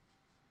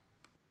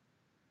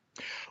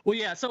 Well,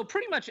 yeah. So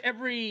pretty much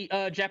every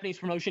Japanese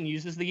promotion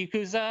uses the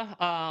Yakuza.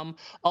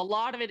 A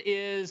lot of it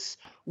is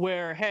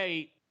where,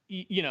 hey,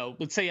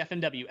 let's say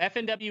FMW.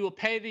 FMW will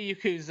pay the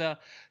Yakuza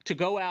to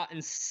go out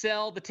and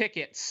sell the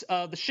tickets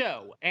of the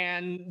show,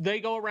 and they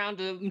go around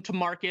to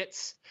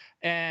markets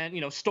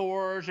and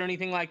stores or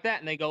anything like that,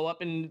 and they go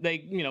up and they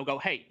go,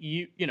 hey,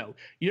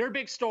 you're a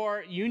big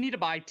store, you need to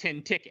buy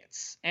 10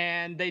 tickets,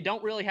 and they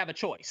don't really have a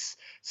choice,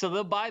 so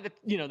they'll buy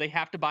they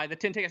have to buy the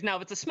 10 tickets. Now,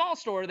 if it's a small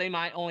store, they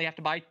might only have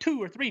to buy 2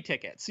 or 3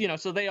 tickets,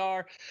 so they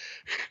are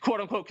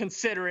quote unquote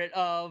considerate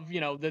of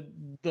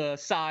the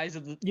size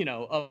of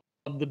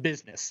of the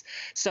business.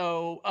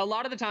 So a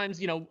lot of the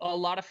times, a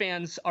lot of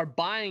fans are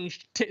buying,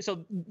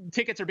 so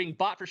tickets are being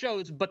bought for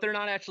shows, but they're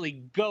not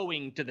actually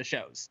going to the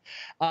shows.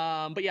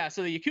 But yeah,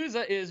 so the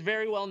Yakuza is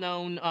very well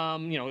known,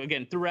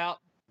 again, throughout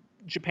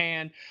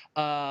Japan.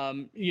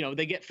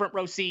 They get front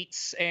row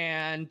seats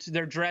and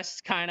they're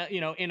dressed kind of,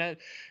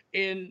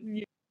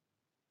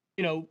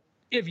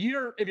 if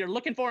you're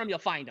looking for them, you'll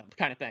find them,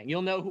 kind of thing.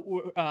 You'll know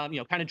who,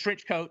 kind of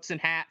trench coats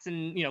and hats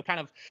and,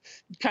 kind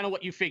of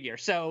what you figure.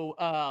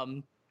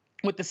 So,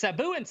 with the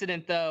Sabu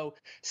incident, though,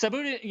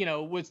 Sabu,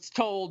 was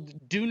told,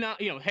 do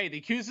not, hey, the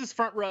Yakuza's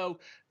front row,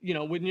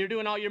 when you're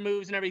doing all your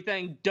moves and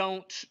everything,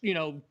 don't,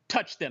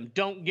 touch them.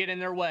 Don't get in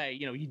their way.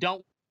 You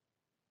don't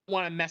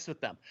want to mess with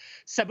them.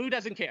 Sabu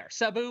doesn't care.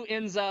 Sabu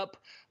ends up,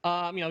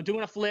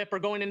 doing a flip or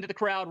going into the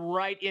crowd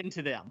right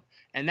into them.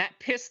 and that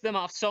pissed them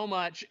off so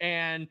much.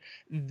 And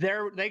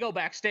they go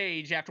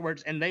backstage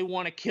afterwards, and they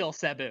want to kill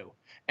Sabu.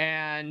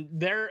 And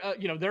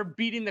they're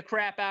beating the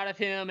crap out of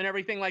him and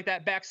everything like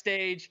that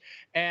backstage.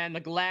 And the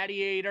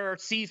Gladiator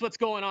sees what's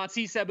going on,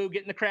 sees Sabu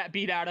getting the crap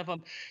beat out of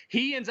him.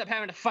 He ends up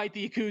having to fight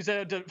the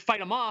Yakuza to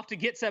fight him off, to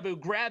get Sabu,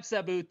 grabs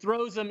Sabu,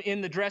 throws him in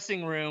the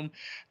dressing room,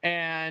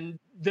 and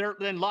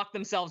then lock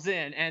themselves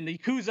in, and the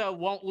Yakuza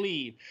won't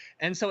leave.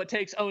 And so it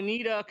takes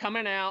Onita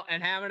coming out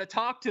and having to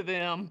talk to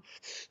them,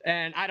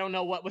 and I don't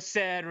know what was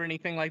said or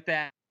anything like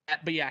that.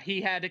 But yeah,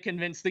 he had to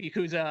convince the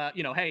Yakuza,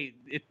 hey,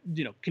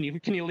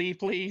 can you leave,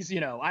 please?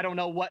 I don't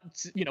know what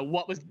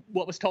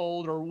was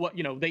told, or what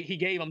he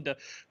gave them to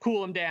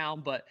cool him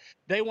down, but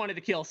they wanted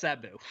to kill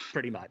Sabu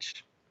pretty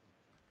much.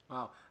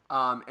 Wow.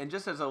 And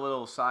just as a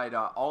little side,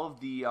 all of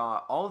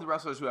the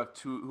wrestlers who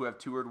have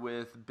toured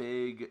with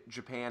Big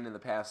Japan in the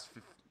past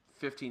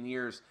 15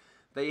 years,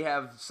 they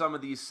have some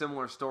of these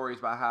similar stories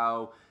about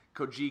how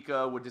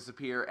Kojika would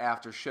disappear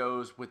after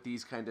shows with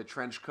these kind of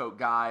trench coat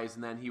guys,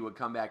 and then he would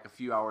come back a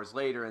few hours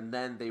later, and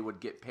then they would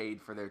get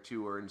paid for their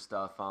tour and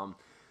stuff.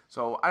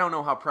 So I don't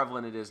know how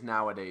prevalent it is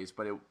nowadays,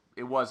 but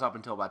it was up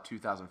until about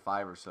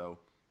 2005 or so.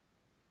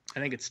 I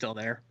think it's still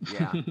there.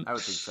 Yeah, I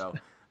would think so.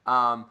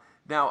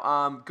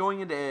 Now, going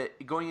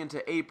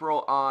into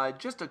April,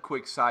 just a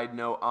quick side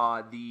note: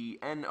 the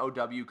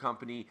NOW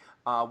company,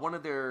 one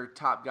of their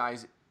top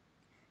guys,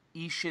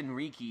 Ishin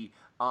Riki,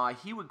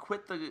 he would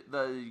quit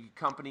the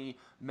company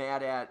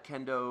mad at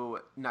Kendo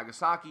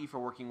Nagasaki for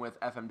working with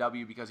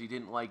FMW because he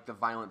didn't like the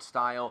violent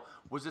style.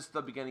 Was this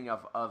the beginning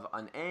of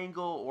an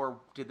angle, or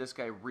did this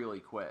guy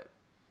really quit?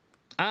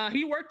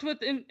 He worked with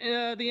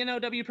the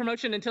NOW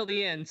promotion until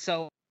the end,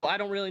 so I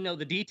don't really know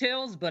the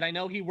details, but I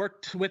know he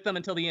worked with them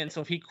until the end.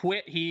 So if he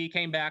quit, he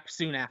came back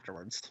soon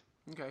afterwards.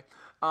 Okay.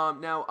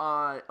 Now,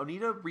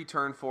 Onita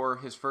returned for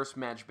his first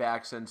match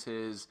back since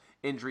his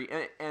injury.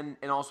 And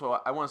also,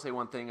 I want to say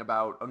one thing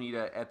about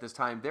Onita at this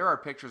time. There are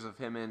pictures of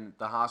him in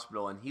the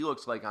hospital, and he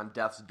looks like on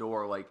death's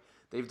door. Like,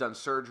 they've done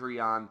surgery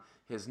on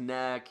his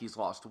neck. He's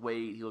lost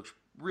weight. He looks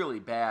really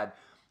bad.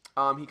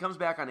 He comes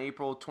back on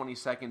April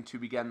 22nd to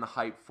begin the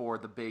hype for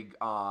the big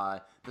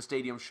the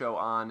stadium show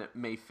on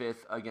May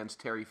 5th against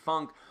Terry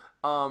Funk.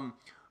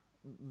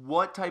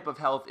 What type of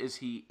health is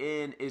he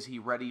in? Is he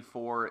ready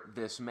for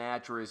this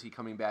match, or is he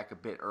coming back a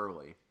bit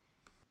early?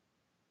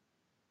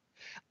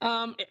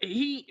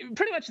 He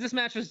pretty much, this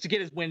match was to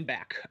get his win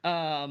back.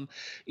 And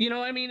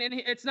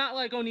it's not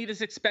like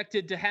Onita's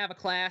expected to have a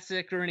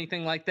classic or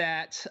anything like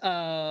that.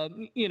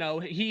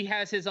 He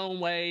has his own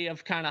way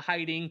of kind of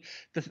hiding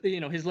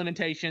his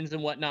limitations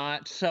and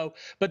whatnot. So,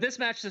 but this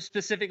match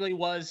specifically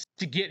was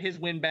to get his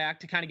win back,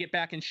 to kind of get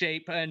back in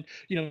shape, and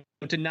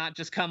to not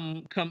just go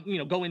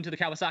into the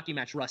Kawasaki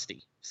match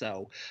rusty.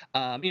 So,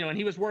 and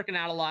he was working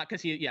out a lot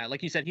because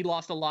like you said, he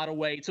lost a lot of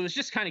weight. So it's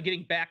just kind of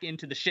getting back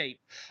into the shape,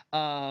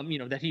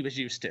 that he was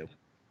used to.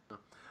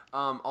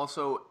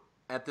 Also,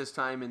 at this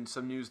time, in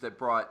some news that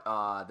brought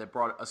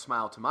a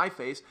smile to my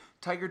face,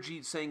 Tiger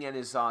Jeet Singh and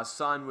his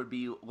son would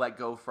be let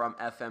go from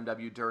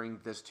FMW during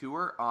this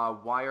tour.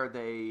 Why are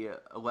they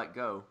let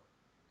go?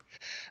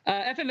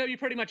 FMW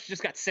pretty much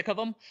just got sick of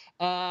him.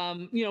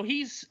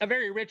 He's a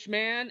very rich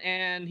man,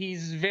 and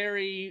he's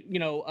very,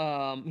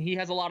 he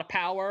has a lot of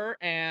power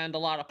and a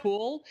lot of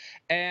pull,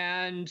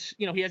 and,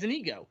 he has an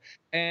ego.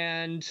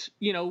 And,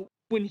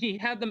 when he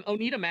had the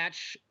Onita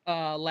match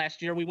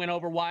last year, we went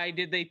over why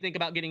did they think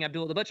about getting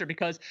Abdullah the Butcher,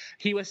 because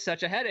he was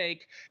such a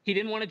headache. He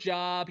didn't want a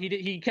job.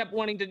 He kept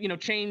wanting to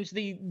change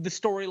the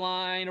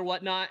storyline or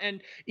whatnot.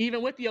 And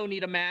even with the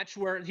Onita match,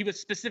 where he was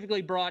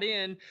specifically brought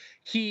in,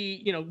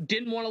 he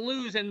didn't want to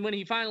lose. And when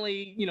he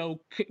finally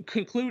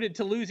concluded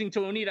to losing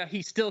to Onita,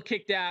 he still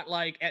kicked out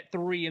like at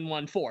 3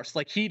 1/4.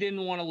 Like, he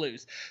didn't want to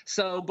lose.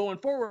 So going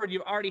forward,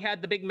 you already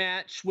had the big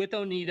match with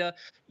Onita.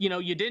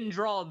 You didn't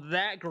draw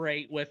that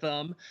great with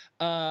him.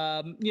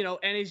 And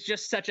he's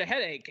just such a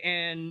headache,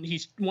 and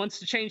he wants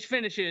to change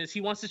finishes.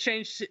 He wants to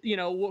change,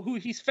 who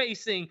he's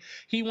facing.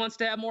 He wants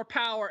to have more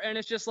power, and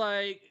it's just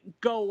like,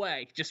 go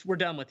away. Just, we're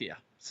done with you.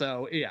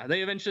 So yeah,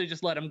 they eventually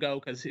just let him go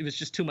because it was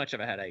just too much of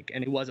a headache,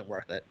 and it wasn't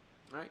worth it.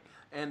 All right.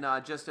 And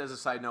just as a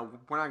side note,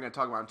 we're not going to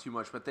talk about him too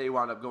much, but they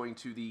wound up going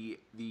to the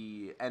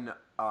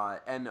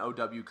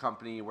NOW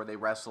company where they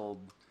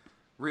wrestled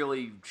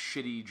really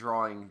shitty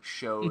drawing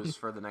shows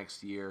for the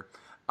next year.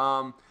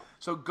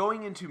 So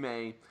going into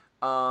May,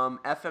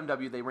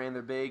 FMW, they ran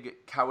their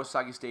big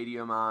Kawasaki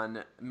Stadium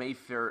on May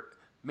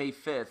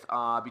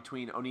 5th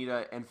between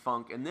Onita and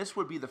Funk, and this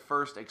would be the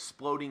first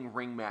exploding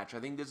ring match. I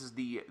think this is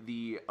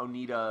the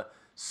Onita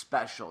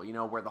special,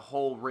 where the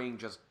whole ring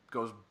just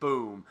goes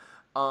boom.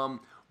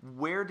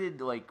 Where did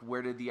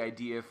the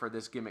idea for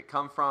this gimmick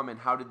come from, and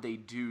how did they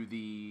do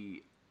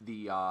the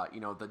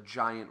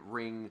giant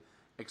ring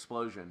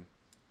explosion?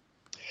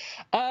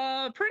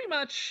 Pretty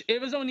much it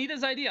was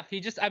Onita's idea.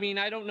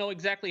 I don't know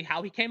exactly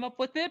how he came up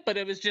with it, but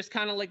it was just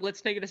kind of like,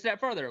 let's take it a step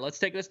further. Let's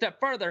take it a step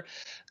further.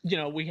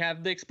 We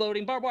have the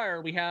exploding barbed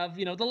wire. We have,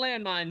 the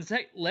landmines.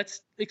 Hey,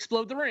 let's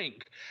explode the ring.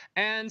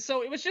 And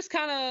so it was just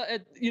kind of,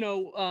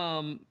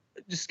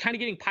 just kind of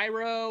getting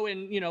pyro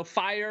and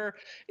fire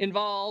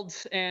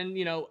involved, and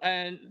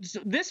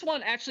this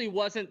one actually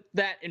wasn't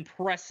that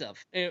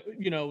impressive.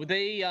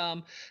 They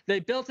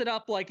built it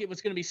up like it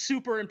was going to be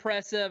super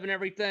impressive and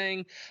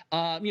everything.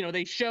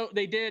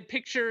 They did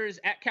pictures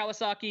at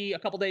Kawasaki a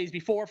couple days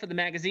before for the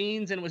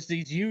magazines, and it was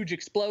these huge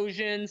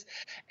explosions.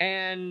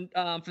 And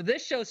for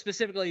this show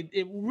specifically,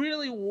 it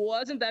really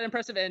wasn't that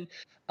impressive. And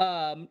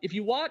if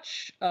you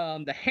watch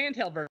the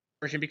handheld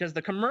version, because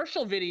the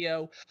commercial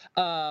video,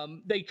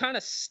 they kind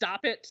of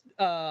stop it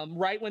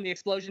right when the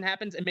explosion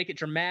happens and make it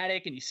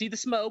dramatic, and you see the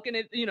smoke and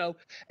and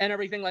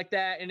everything like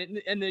that,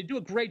 and they do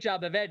a great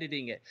job of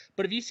editing it.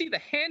 But if you see the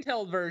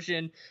handheld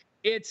version,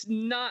 it's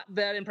not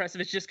that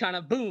impressive. It's just kind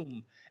of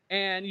boom.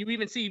 And you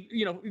even see,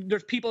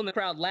 there's people in the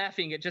crowd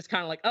laughing at just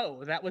kind of like,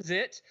 oh, that was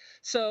it.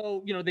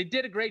 So, they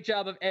did a great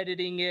job of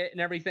editing it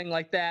and everything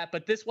like that.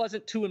 But this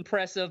wasn't too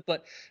impressive,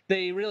 but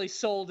they really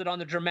sold it on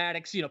the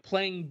dramatics,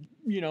 playing,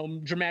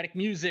 dramatic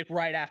music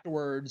right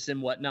afterwards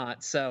and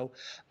whatnot. So,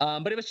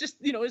 but it was just,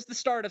 it was the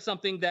start of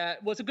something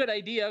that was a good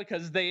idea,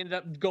 because they ended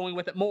up going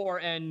with it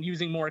more and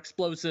using more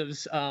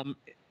explosives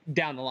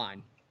down the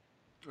line.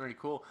 Very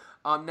cool.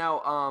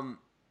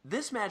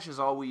 This match has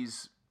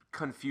always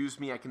confused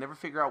me. I can never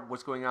figure out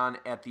what's going on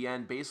at the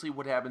end. Basically,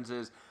 what happens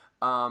is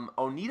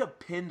Onita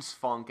pins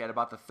Funk at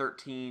about the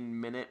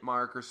 13-minute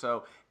mark or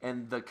so,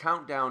 and the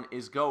countdown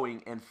is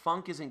going, and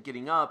Funk isn't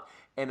getting up,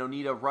 and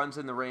Onita runs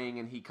in the ring,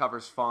 and he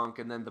covers Funk,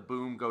 and then the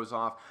boom goes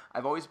off.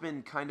 I've always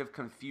been kind of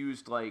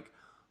confused, like,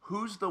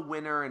 who's the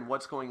winner and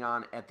what's going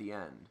on at the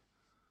end?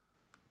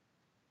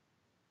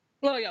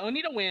 Well, yeah,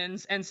 Onita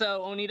wins, and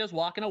so Onita's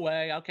walking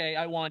away. Okay,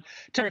 I won.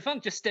 Terry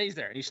Funk just stays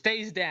there. He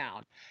stays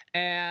down.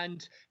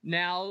 And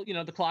now,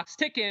 the clock's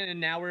ticking, and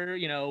now we're,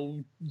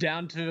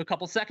 down to a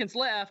couple seconds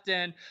left,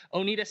 and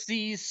Onita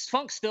sees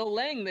Funk still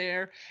laying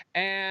there,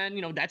 and,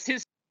 that's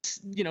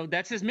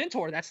his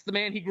mentor. That's the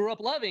man he grew up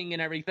loving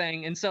and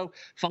everything. And so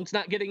Funk's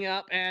not getting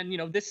up, and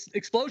this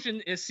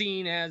explosion is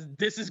seen as,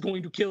 this is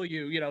going to kill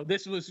you.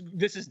 This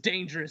is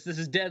dangerous. This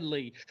is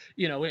deadly.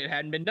 It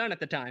hadn't been done at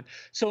the time.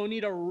 So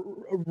Onita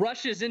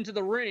rushes into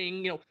the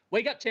ring.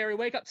 Wake up, Terry.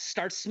 Wake up.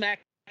 Starts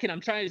smacking. I'm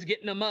trying to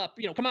getting him up.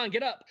 Come on,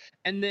 get up.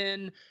 And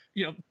then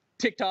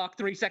TikTok,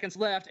 3 seconds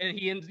left, and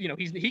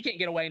he can't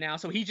get away now,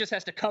 so he just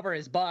has to cover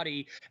his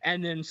body,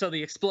 and then so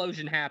the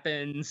explosion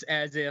happens,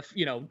 as if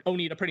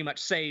Onita pretty much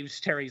saves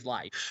Terry's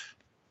life.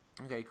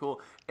 Okay,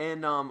 cool.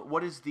 And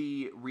what is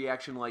the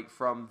reaction like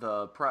from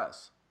the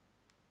press?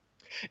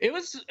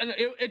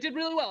 It did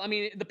really well. I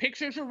mean, the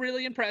pictures were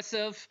really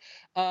impressive.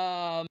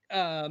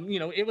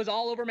 It was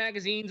all over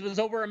magazines. It was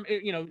over,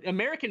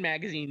 American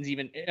magazines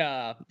even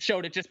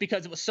showed it, just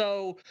because it was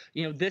so,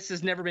 this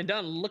has never been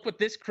done. Look what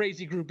this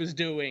crazy group is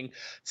doing.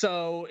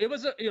 So it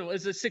was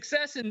a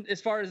success as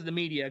far as the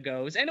media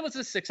goes, and it was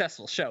a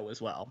successful show as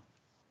well.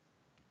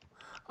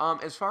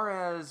 As far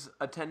as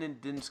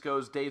attendance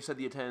goes, Dave said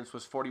the attendance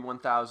was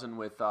 41,000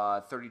 with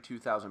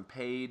 32,000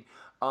 paid.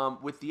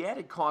 With the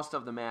added cost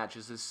of the match,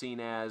 is this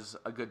seen as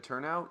a good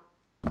turnout?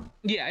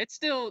 Yeah, that's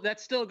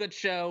still a good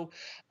show.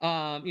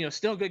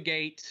 Still a good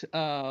gate.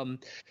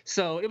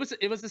 So it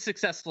was a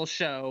successful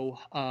show.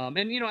 And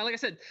like I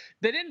said,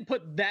 they didn't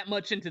put that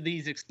much into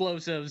these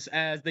explosives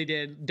as they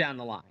did down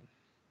the line.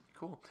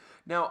 Cool.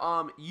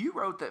 Now, you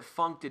wrote that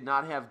Funk did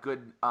not have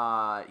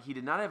he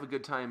did not have a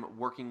good time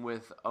working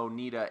with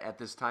Onita at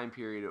this time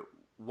period.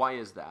 Why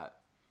is that?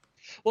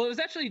 Well, it was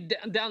actually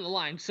down the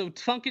line. So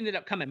Funk ended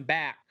up coming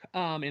back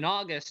in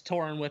August,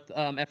 touring with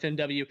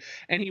FMW,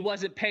 and he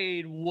wasn't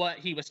paid what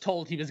he was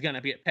told he was going to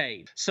get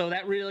paid. So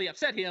that really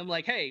upset him.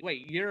 Like, hey,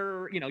 wait,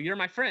 you're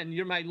my friend,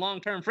 you're my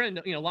long-term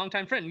friend,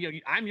 longtime friend.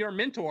 I'm your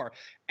mentor,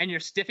 and you're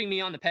stiffing me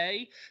on the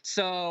pay.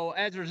 So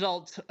as a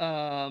result,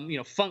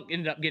 Funk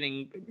ended up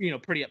getting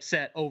pretty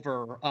upset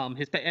over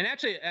his pay. And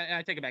actually,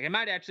 I take it back. It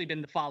might have actually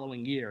been the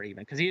following year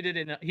even, because he did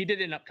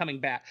end up coming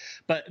back.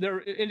 But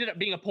there ended up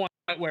being a point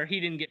where he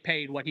didn't get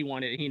paid what he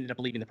wanted. He ended up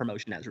leaving the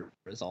promotion as a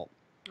result.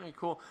 All right,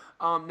 cool.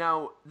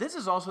 Now, this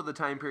is also the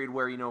time period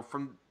where,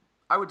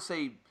 I would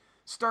say,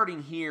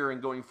 starting here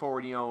and going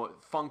forward,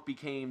 Funk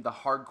became the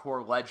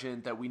hardcore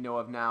legend that we know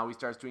of now. He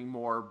starts doing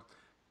more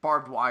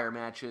barbed wire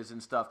matches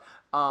and stuff.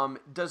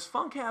 Does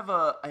Funk have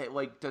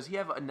does he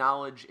have a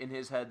knowledge in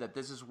his head that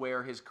this is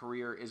where his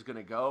career is going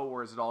to go,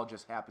 or is it all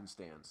just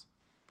happenstance?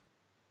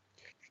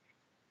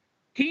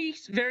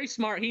 He's very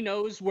smart. He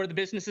knows where the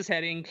business is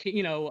heading.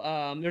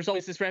 There's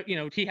always this,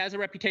 he has a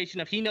reputation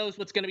of, he knows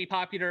what's going to be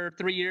popular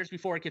 3 years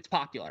before it gets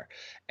popular.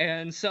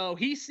 And so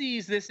he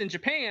sees this in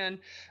Japan,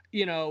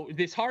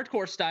 this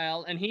hardcore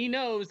style, and he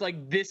knows,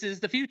 like, this is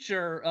the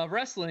future of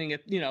wrestling.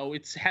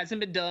 It hasn't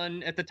been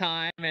done at the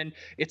time, and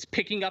it's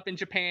picking up in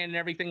Japan and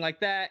everything like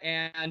that.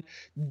 And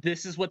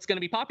this is what's going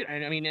to be popular.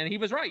 And I mean, and he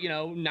was right,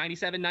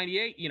 97,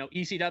 98,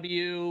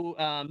 ECW,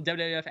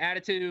 WWF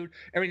Attitude,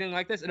 everything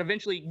like this. It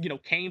eventually,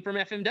 came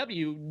from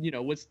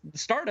FMW, was the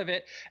start of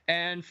it,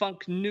 and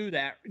Funk knew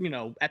that,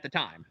 at the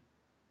time.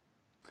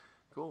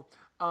 Cool.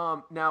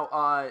 Now,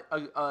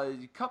 a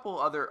couple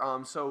other.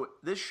 So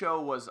this show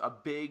was a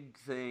big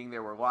thing.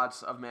 There were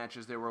lots of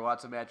matches. There were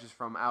lots of matches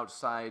from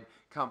outside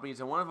companies,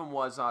 and one of them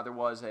was there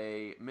was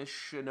a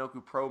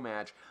Michinoku Pro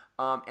match.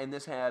 And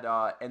this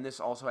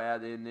also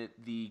had in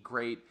it the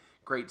great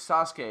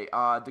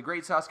Sasuke. The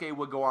great Sasuke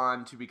would go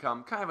on to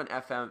become kind of an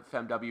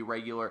FMW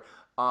regular.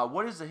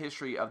 What is the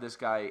history of this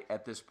guy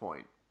at this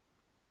point?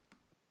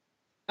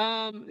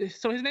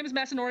 So his name is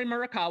Masanori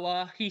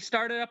Murakawa. He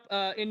started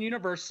up in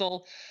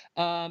Universal,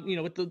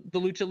 with the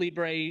Lucha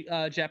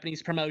Libre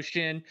Japanese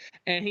promotion,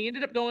 and he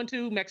ended up going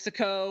to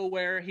Mexico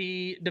where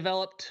he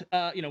developed.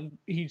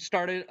 He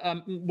started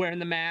wearing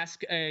the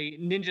mask, a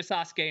Ninja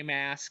Sasuke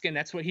mask, and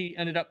that's what he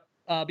ended up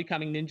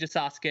becoming Ninja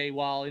Sasuke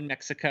while in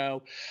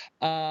Mexico.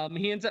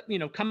 He ends up,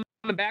 coming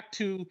back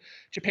to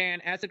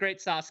Japan as the great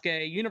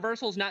Sasuke.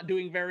 Universal's not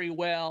doing very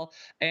well,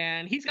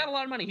 and he's got a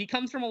lot of money. He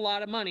comes from a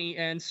lot of money,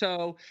 and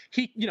so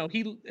he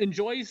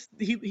enjoys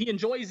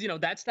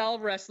that style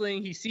of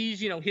wrestling. He sees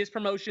his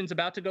promotion's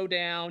about to go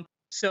down.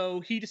 So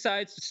he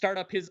decides to start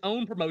up his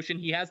own promotion.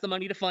 He has the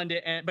money to fund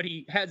it, but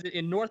he has it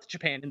in North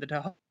Japan in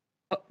the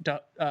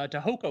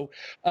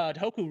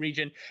Tohoku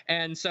region,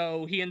 and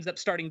so he ends up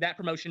starting that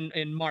promotion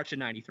in March of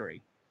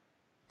 '93.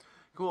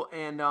 Cool.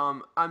 And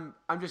I'm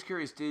just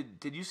curious.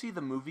 Did you see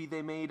the movie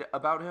they made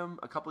about him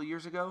a couple of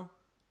years ago?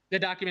 The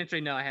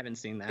documentary, no, I haven't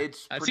seen that.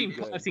 It's pretty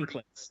good. I've seen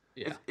clips.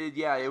 Yeah.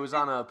 It was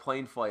on a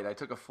plane flight. I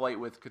took a flight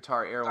with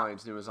Qatar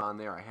Airlines, and it was on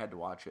there. I had to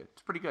watch it.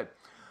 It's pretty good.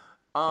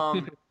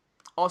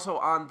 Also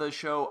on the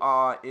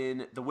show,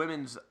 in the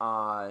women's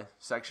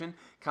section,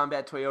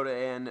 Combat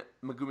Toyota and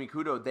Megumi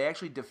Kudo, they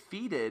actually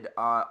defeated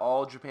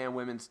All Japan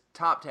Women's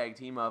top tag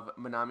team of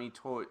Manami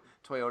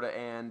Toyota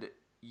and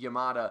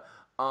Yamada.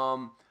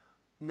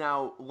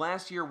 Now,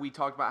 last year we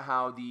talked about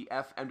how the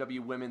FMW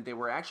women, they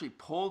were actually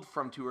pulled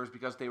from tours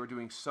because they were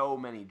doing so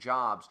many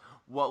jobs.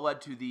 What led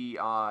to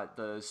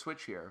the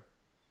switch here?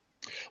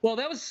 Well,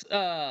 that was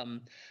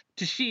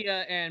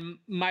Tashiya and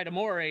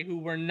Maitamori, who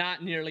were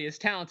not nearly as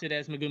talented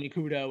as Megumi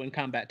Kudo and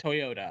Combat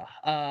Toyota.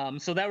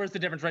 So that was the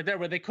difference right there,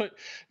 where they could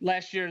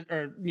last year,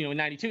 or in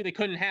 '92, they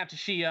couldn't have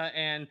Tashiya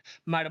and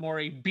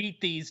Maitamori beat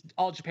these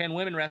All Japan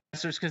women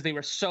wrestlers because they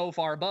were so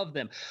far above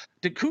them.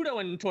 The Kudo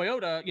and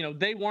Toyota,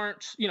 they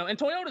weren't, and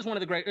Toyota's one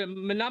of the great,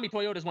 Manami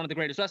Toyota is one of the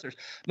greatest wrestlers.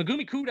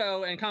 Megumi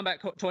Kudo and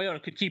Combat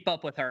Toyota could keep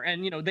up with her,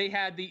 and they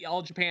had the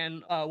All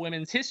Japan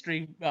women's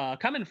history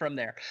coming from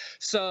there.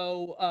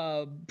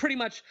 So pretty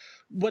much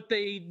what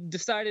they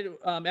decided,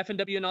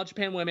 FMW and All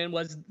Japan Women,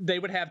 was they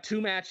would have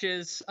two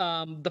matches.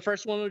 The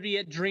first one would be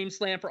at Dream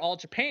Slam for All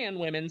Japan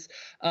Women's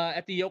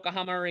at the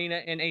Yokohama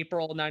Arena in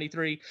April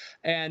 '93,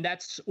 and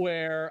that's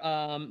where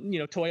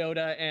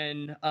Toyota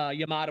and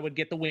Yamada would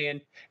get the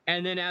win.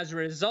 And then as a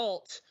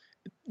result,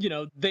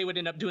 they would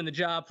end up doing the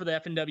job for the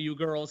FNW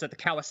girls at the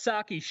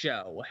Kawasaki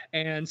show.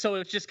 And so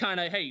it's just kind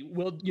of, hey,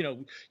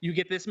 you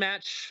get this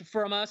match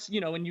from us,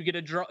 and you get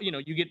a draw,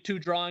 you get two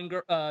draws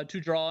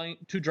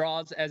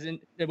as in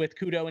with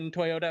Kudo and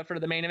Toyota for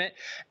the main event.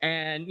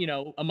 And,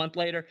 a month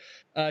later,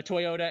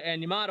 Toyota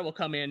and Yamada will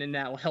come in and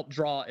that will help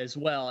draw as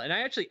well. And I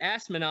actually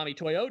asked Manami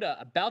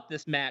Toyota about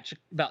this match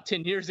about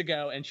 10 years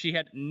ago, and she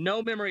had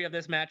no memory of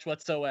this match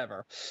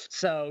whatsoever.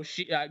 So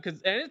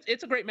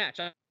it's a great match.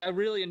 I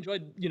really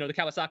enjoyed, the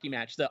Kawasaki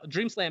match. The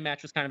Dream Slam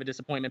match was kind of a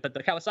disappointment, but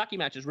the Kawasaki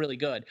match is really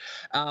good.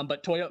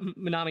 But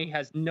Manami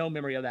has no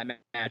memory of that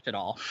match at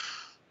all.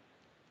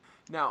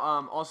 Now,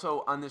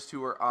 also on this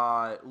tour,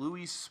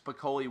 Luis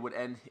Spicolli would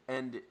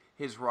end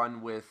his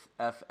run with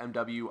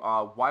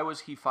FMW. Why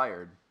was he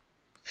fired?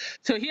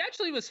 So he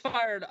actually was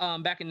fired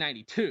back in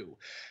 '92,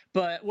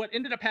 but what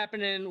ended up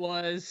happening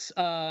was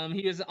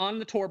he was on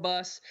the tour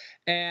bus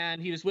and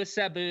he was with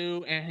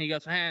Sabu, and he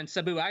goes, "Man,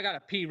 Sabu, I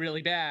gotta pee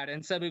really bad."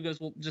 And Sabu goes,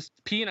 "Well, just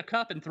pee in a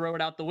cup and throw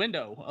it out the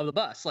window of the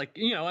bus."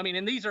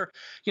 And these are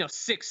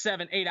 6,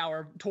 7, 8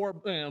 hour tour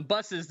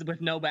buses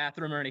with no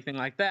bathroom or anything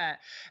like that.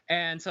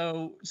 And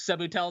so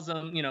Sabu tells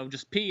him,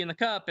 just pee in the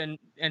cup and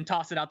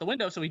toss it out the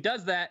window. So he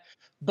does that.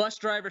 Bus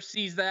driver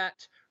sees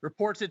that,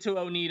 reports it to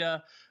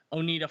Onita.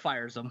 Onita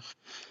fires him.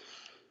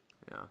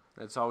 Yeah,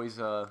 that's always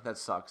that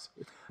sucks.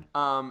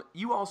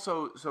 You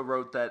also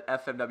wrote that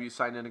FMW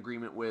signed an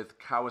agreement with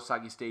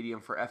Kawasaki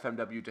Stadium for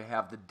FMW to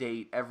have the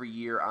date every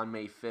year on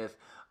May 5th.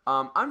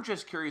 I'm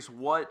just curious,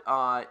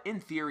 in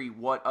theory,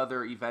 what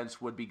other events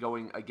would be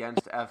going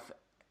against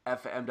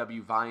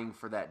FMW vying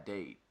for that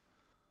date?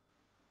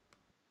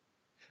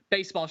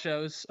 Baseball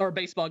shows or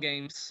baseball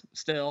games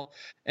still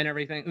and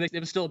everything. It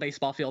was still a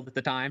baseball field at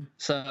the time.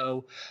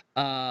 So,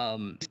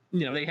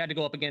 they had to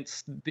go up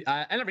against,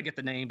 I never get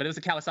the name, but it was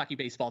a Kawasaki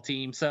baseball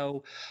team.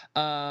 So,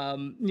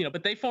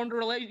 but they formed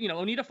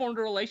Onita formed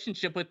a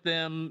relationship with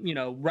them,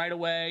 right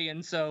away.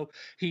 And so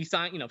he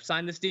signed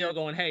this deal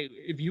going, hey,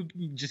 if you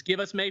just give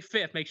us May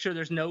 5th, make sure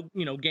there's no,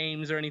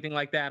 games or anything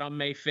like that on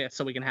May 5th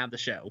so we can have the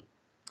show.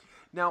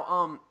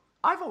 Now,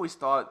 I've always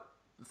thought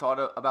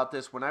about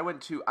this when I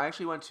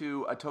actually went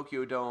to a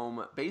Tokyo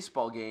Dome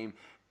baseball game,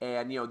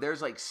 and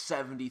there's like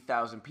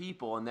 70,000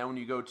 people, and then when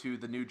you go to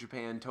the New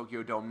Japan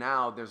Tokyo Dome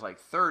now, there's like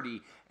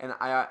 30, and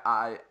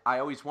I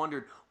always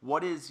wondered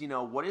what is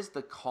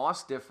the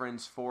cost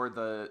difference for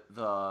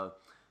the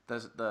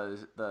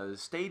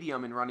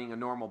stadium and running a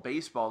normal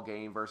baseball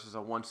game versus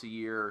a once a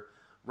year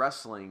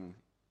wrestling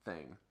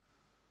thing.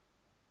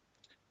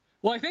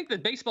 Well, I think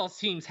that baseball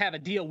teams have a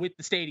deal with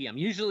the stadium.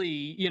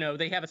 Usually,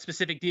 they have a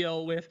specific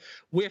deal with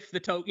the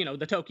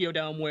Tokyo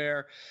Dome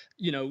where,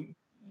 you know,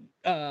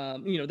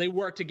 they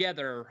work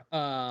together,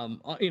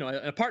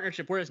 a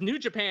partnership. Whereas New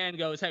Japan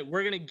goes, hey,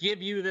 we're going to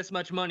give you this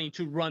much money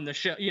to run the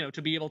show,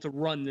 to be able to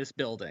run this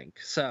building.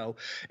 So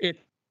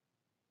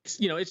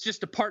it's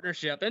just a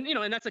partnership, and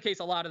that's the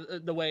case a lot of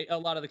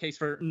the case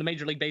for the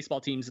Major League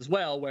Baseball teams as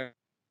well, where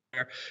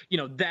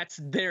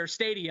that's their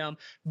stadium,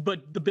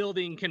 but the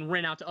building can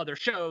rent out to other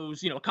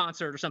shows, a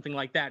concert or something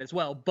like that as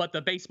well, but the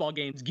baseball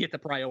games get the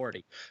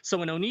priority. So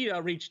when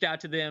Onita reached out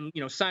to them,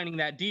 signing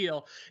that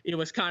deal, it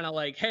was kind of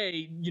like,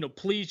 hey,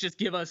 please just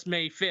give us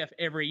May 5th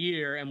every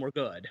year and we're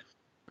good.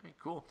 Right,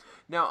 cool.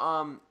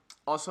 Now,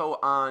 also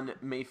on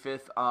May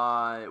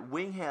 5th,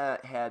 Wing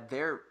had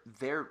their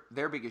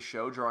biggest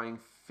show, drawing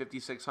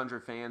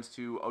 5,600 fans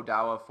to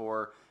Odawa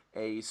for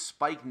a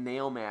spike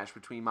nail match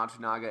between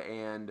Matsunaga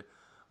and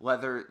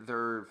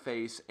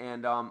Leatherface,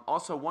 and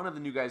also one of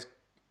the new guys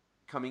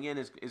coming in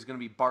is going to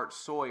be Bart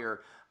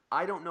Sawyer.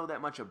 I don't know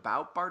that much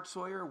about Bart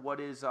Sawyer. What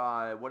is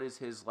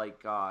his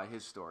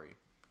his story?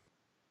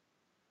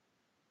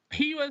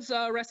 He was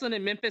wrestling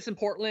in Memphis and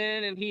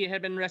Portland, and he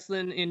had been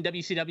wrestling in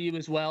WCW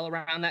as well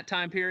around that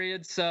time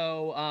period.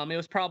 So it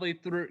was probably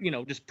through,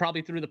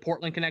 probably through the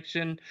Portland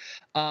connection.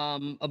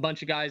 A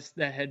bunch of guys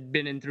that had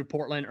been in through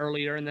Portland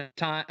earlier in the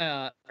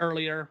time,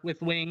 earlier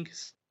with Wing.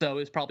 So it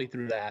was probably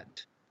through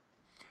that.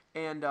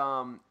 And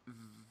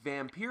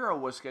Vampiro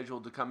was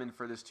scheduled to come in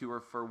for this tour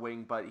for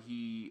Wing, but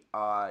he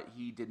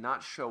did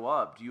not show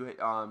up. Do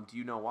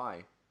you know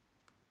why?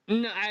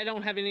 No, I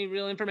don't have any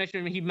real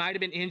information. He might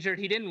have been injured.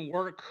 He didn't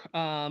work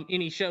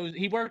any shows.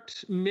 He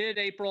worked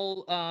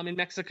mid-April in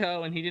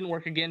Mexico, and he didn't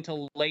work again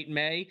till late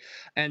May.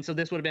 And so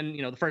this would have been,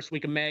 the first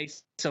week of May.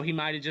 So he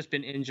might have just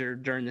been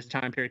injured during this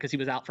time period because he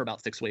was out for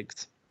about 6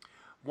 weeks.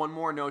 One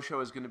more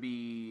no-show is going to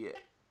be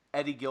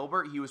Eddie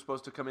Gilbert. He was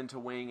supposed to come into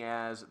Wing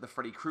as the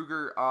Freddy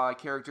Krueger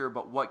character,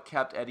 but what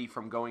kept Eddie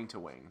from going to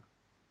Wing?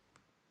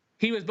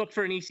 He was booked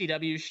for an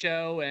ECW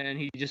show, and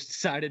he just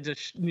decided to,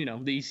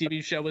 the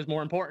ECW show was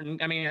more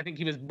important. I mean, I think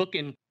he was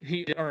booking,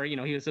 he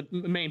was a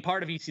main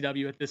part of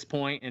ECW at this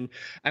point, and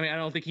I mean, I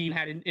don't think he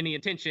had any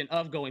intention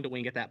of going to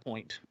Wing at that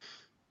point.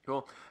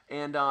 Cool.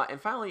 And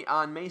finally,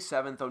 on May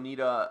 7th,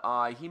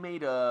 Onita, he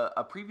made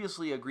a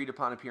previously agreed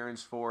upon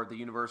appearance for the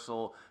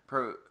Universal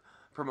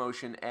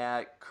promotion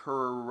at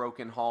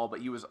Kuroken Hall,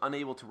 but he was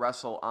unable to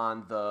wrestle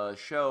on the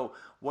show.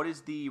 What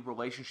is the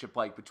relationship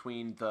like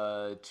between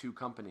the two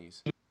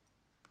companies?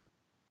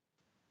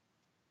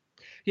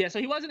 Yeah, so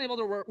he wasn't able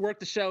to work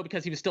the show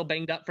because he was still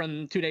banged up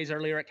from 2 days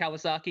earlier at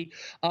Kawasaki.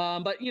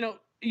 But,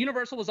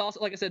 Universal was also,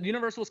 like I said,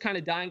 Universal was kind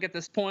of dying at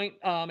this point,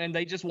 and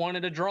they just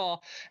wanted a draw.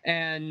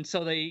 And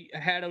so they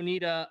had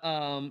Onita,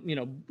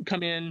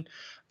 come in,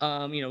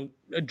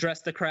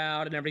 address the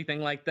crowd and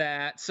everything like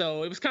that.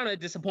 So it was kind of a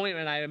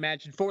disappointment, I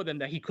imagine, for them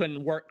that he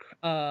couldn't work.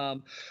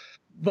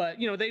 But,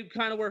 they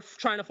kind of were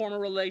trying to form a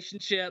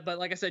relationship. But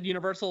like I said,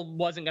 Universal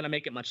wasn't going to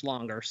make it much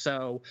longer.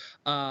 So,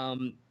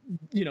 it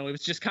was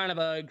just kind of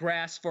a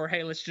grasp for,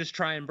 hey, let's just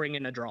try and bring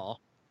in a draw.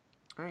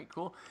 All right,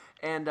 cool.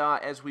 And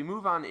as we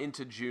move on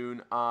into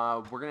June,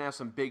 we're going to have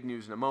some big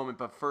news in a moment.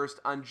 But first,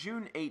 on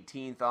June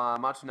 18th,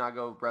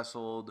 Matsunaga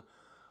wrestled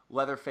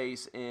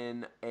Leatherface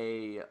in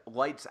a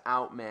lights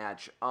out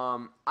match.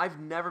 I've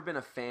never been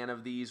a fan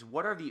of these.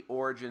 What are the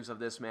origins of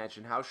this match,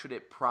 and how should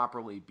it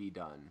properly be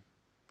done?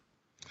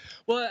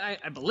 Well,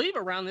 I believe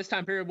around this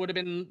time period would have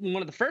been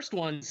one of the first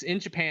ones in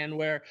Japan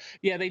where,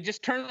 they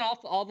just turn off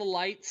all the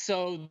lights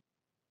so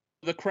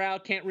the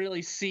crowd can't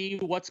really see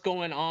what's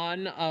going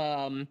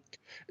on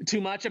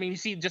too much. I mean, you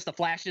see just the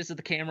flashes of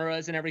the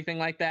cameras and everything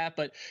like that,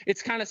 but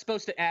it's kind of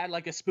supposed to add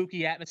like a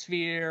spooky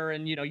atmosphere,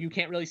 and you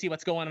can't really see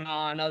what's going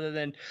on other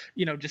than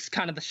just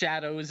kind of the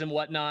shadows and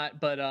whatnot.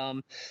 But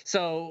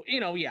so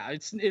yeah,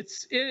 it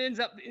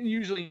ends up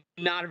usually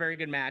not a very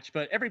good match,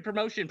 but every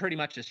promotion pretty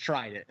much has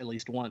tried it at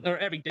least once, or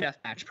every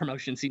deathmatch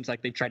promotion seems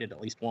like they've tried it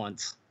at least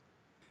once.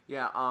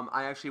 Yeah,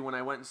 I actually, when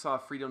I went and saw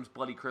Freedom's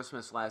Bloody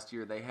Christmas last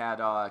year, they had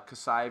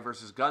Kasai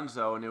versus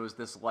Gunzo, and it was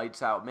this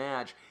lights-out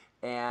match.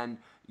 And,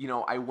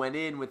 I went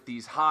in with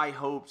these high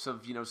hopes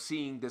of,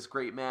 seeing this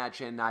great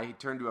match, and I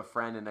turned to a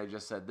friend and I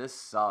just said, this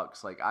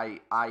sucks. Like,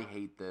 I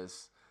hate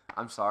this.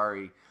 I'm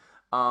sorry.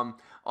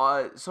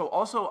 So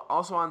also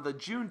on the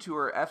June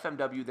tour,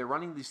 FMW, they're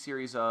running this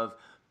series of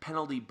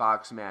penalty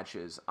box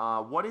matches.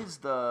 What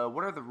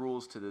are the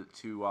rules to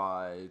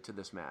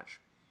this match?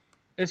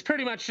 It's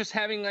pretty much just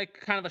having like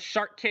kind of a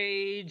shark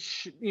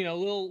cage,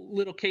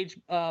 little cage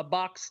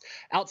box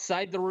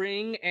outside the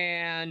ring,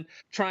 and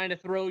trying to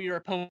throw your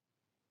opponent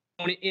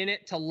in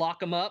it to lock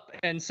them up,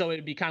 and so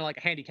it'd be kind of like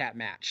a handicap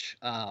match.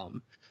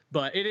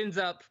 but it ends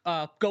up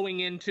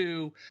going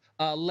into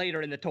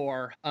later in the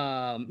tour,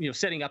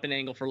 setting up an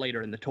angle for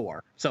later in the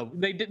tour. So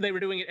they were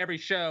doing it every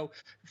show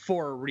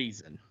for a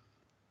reason.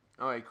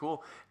 All right,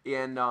 cool.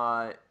 And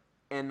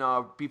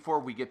before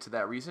we get to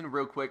that reason,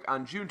 real quick,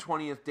 on June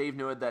 20th, Dave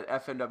noted that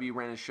FMW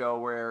ran a show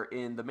where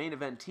in the main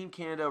event, Team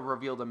Canada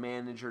revealed a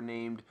manager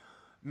named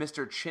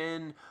Mr.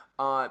 Chin.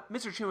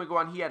 Mr. Chin would go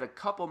on. He had a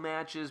couple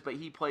matches, but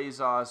he plays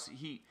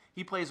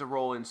he plays a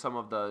role in some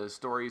of the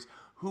stories.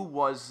 Who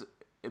was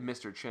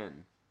Mr.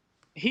 Chin?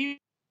 He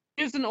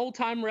is an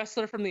old-time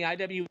wrestler from the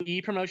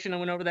IWE promotion. I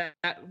went over that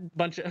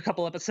a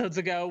couple episodes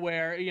ago,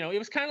 where it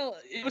was kind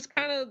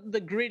of the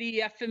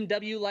gritty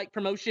FMW like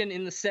promotion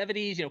in the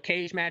 70s,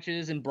 cage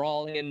matches and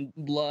brawling and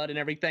blood and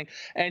everything.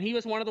 And he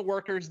was one of the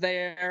workers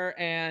there,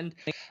 and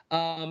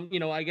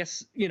I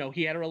guess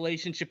he had a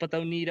relationship with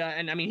Onita,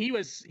 and I mean he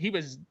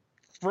was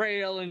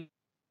frail and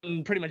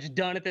pretty much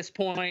done at this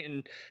point,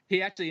 and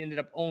he actually ended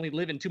up only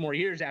living 2 more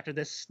years after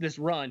this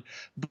run.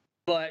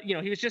 But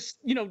he was just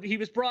he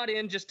was brought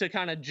in just to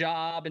kind of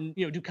job and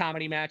do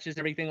comedy matches,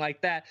 everything like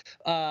that.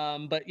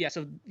 But yeah,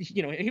 so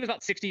he was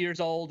about 60 years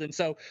old, and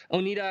so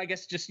Onita, I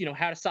guess, just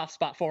had a soft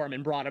spot for him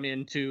and brought him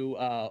in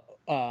to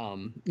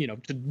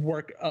to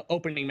work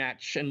opening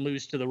match and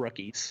lose to the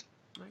rookies.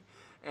 Right.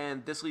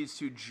 And this leads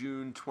to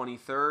June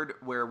 23rd,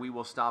 where we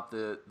will stop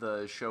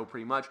the show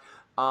pretty much.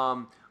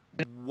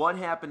 What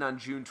happened on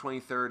June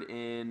 23rd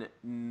in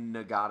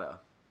Nagata?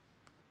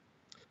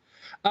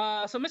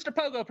 So Mr.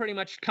 Pogo pretty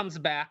much comes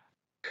back.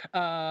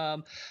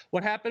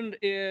 What happened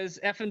is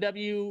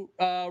FMW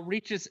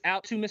reaches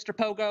out to Mr.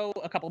 Pogo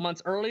a couple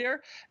months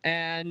earlier,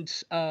 and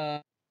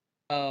they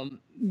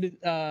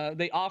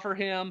offer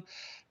him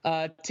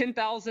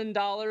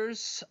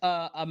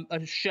 $10,000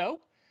 a show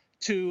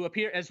to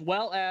appear, as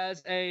well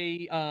as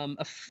pretty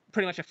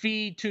much a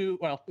fee to,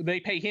 well, they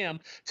pay him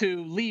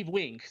to leave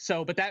Wing.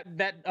 So, but that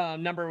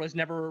number was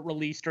never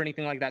released or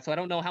anything like that. So I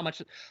don't know how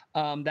much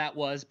that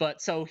was,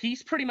 but so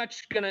he's pretty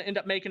much going to end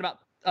up making about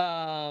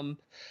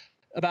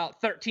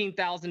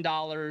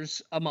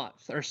 $13,000 a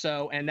month or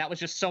so, and that was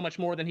just so much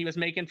more than he was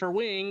making for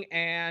Wing.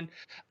 And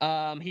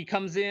he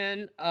comes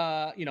in,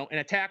 and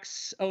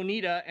attacks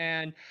Onita,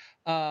 and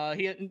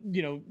he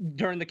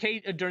during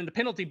the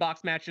penalty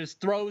box matches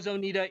throws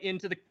Onita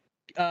into the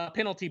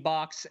penalty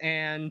box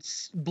and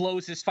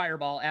blows his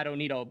fireball at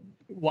Onita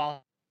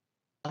while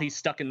he's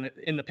stuck in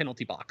the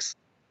penalty box.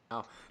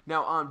 Oh,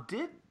 now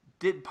did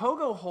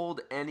Pogo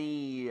hold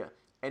any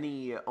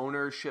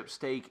ownership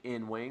stake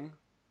in Wing?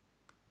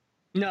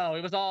 No,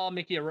 it was all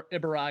Mickey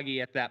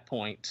Ibaragi at that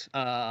point.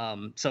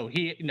 So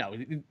he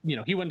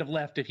wouldn't have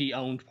left if he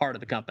owned part of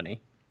the company.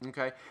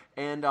 Okay,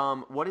 and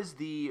what are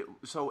the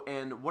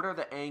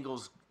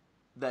angles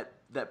that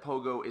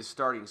Pogo is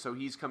starting? So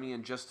he's coming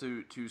in just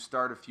to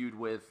start a feud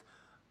with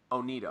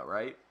Onita,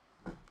 right?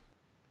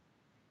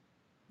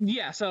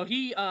 Yeah, so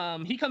he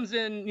comes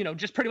in,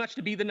 just pretty much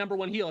to be the number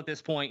one heel at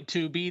this point,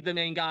 to be the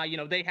main guy.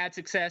 They had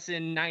success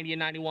in 90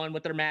 and 91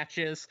 with their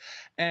matches,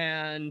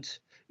 and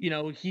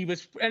he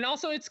was, and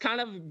also it's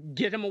kind of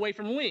get him away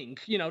from Wing,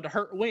 to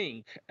hurt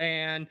Wing.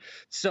 And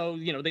so,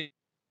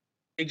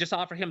 they just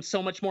offer him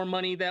so much more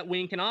money that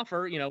Wing can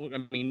offer.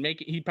 I mean,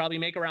 he's probably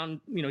making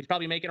around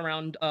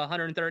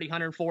 130,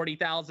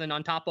 140,000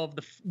 on top of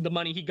the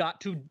money he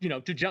got to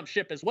jump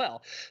ship as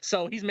well.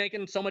 So he's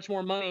making so much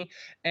more money,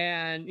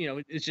 and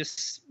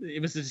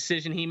it was a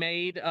decision he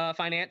made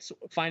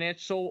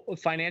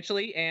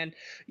financially, and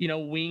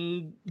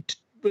Wing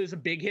was a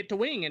big hit to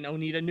Wing, and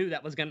Onita knew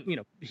that was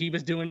he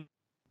was doing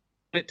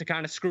it to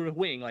kind of screw with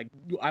Wing. Like,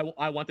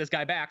 I want this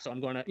guy back, so I'm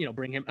going to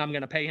bring him. I'm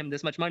going to pay him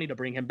this much money to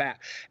bring him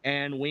back.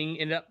 And Wing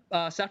ended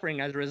up suffering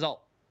as a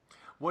result.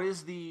 What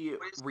is the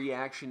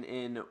reaction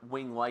in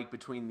Wing like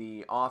between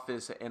the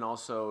Office and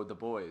also the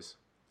boys?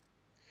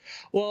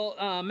 Well,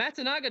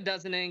 Matsunaga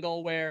does an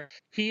angle where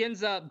he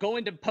ends up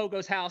going to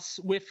Pogo's house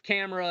with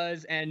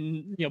cameras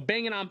and,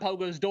 banging on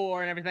Pogo's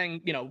door and everything.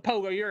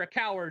 Pogo, you're a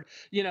coward.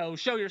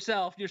 Show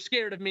yourself. You're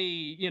scared of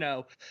me,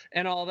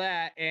 and all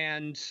that.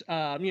 And,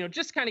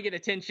 just kind of get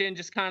attention,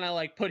 just kind of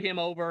like put him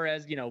over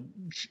as,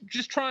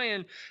 just try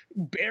and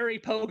bury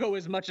Pogo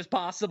as much as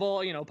possible.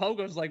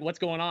 Pogo's like, what's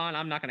going on?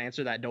 I'm not going to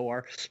answer that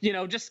door.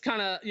 Just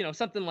kind of,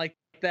 something like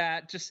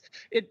that. Just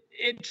it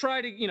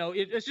tried to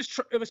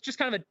it was just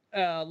kind of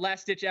a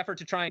last ditch effort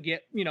to try and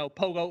get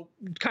Pogo,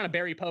 kind of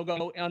bury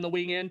Pogo on the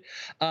Wing end.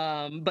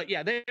 But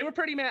yeah, they were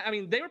pretty mad. I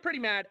mean, they were pretty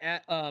mad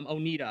at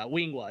Onita.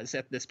 Wing was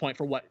at this point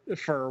for what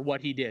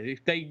he did.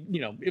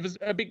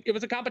 It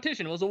was a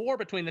competition. It was a war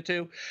between the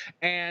two,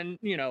 and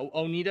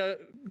Onita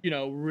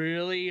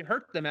really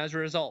hurt them as a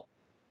result.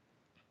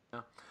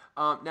 Yeah.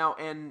 Now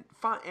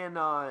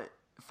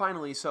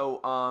finally,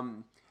 so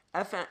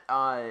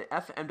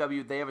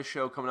FMW, they have a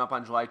show coming up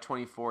on July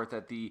 24th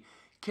at the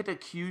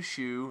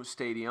Kitakyushu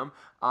Stadium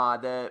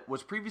that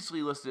was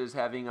previously listed as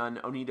having an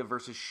Onita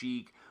versus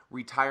Sheik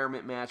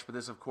retirement match, but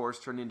this, of course,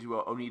 turned into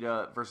a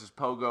Onita versus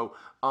Pogo.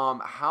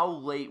 How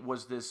late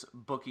was this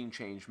booking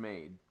change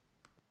made?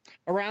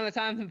 around the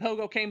time that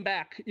Pogo came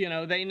back.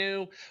 They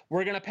knew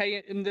we're gonna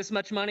pay him this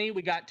much money.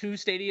 We got 2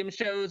 stadium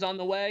shows on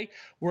the way.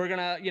 We're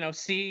gonna,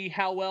 see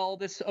how well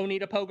this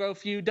Onita Pogo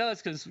feud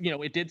does because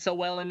it did so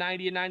well in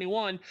 '90 and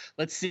 '91.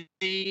 Let's see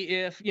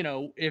if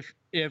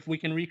we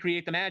can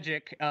recreate the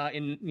magic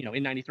in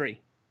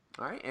 '93.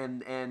 All right,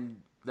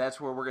 and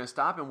that's where we're going to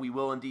stop, and we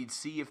will indeed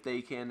see if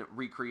they can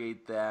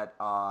recreate that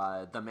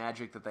the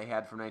magic that they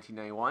had from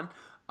 1991.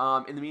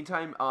 In the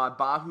meantime,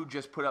 Bahu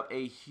just put up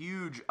a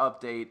huge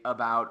update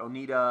about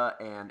Onita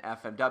and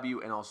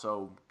FMW, and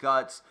also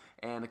Guts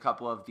and a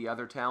couple of the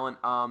other talent.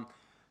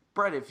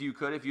 Brett, if you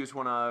just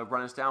want to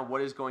run us down,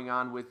 what is going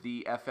on with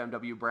the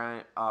FMW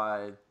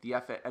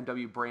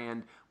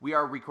brand? We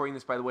are recording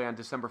this, by the way, on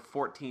December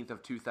 14th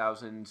of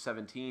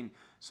 2017.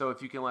 So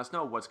if you can let us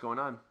know what's going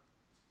on.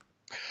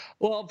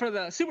 Well, for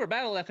the Super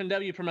Battle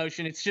FMW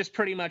promotion, it's just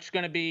pretty much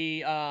going to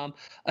be a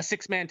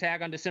 6-man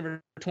tag on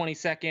December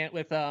 22nd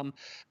with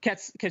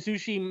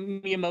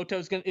Kazushi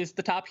Miyamoto is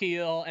the top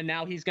heel, and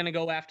now he's going to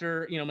go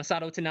after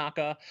Masato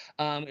Tanaka.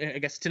 I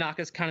guess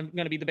Tanaka's kind of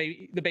going to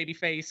be the baby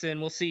face,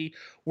 and we'll see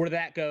where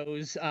that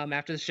goes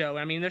after the show.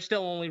 I mean, they're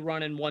still only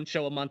running one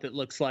show a month, it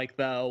looks like,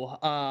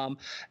 though.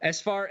 As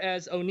far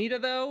as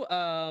Onita,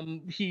 though,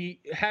 he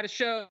had a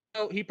show.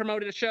 He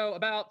promoted a show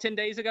about 10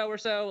 days ago or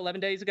so, 11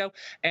 days ago,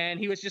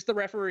 and he was just the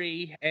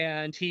referee,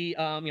 and he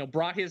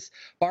brought his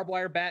barbed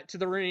wire bat to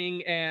the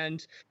ring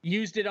and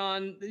used it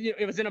on,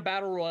 it was in a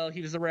battle royal.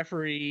 He was the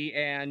referee,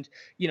 and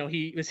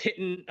he was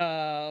hitting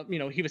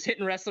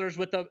wrestlers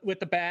with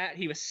the bat.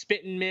 He was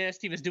spitting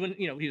mist. He was doing,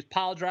 he was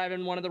pile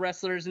driving one of the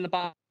wrestlers in the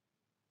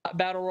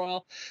battle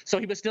royal. So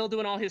he was still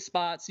doing all his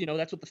spots.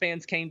 That's what the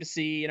fans came to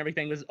see, and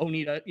everything was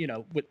Onita.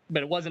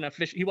 But it wasn't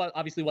official. He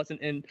obviously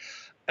wasn't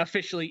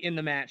officially in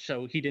the match,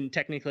 so he didn't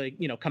technically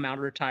come out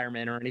of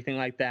retirement or anything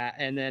like that.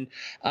 And then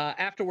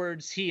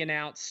afterwards, he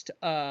announced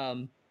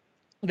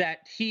that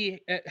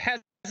he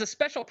has a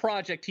special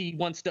project he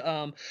wants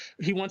to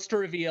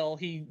reveal.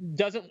 He's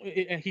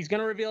going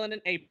to reveal it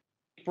in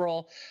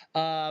April.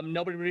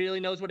 Nobody really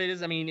knows what it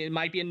is. I mean, it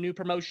might be a new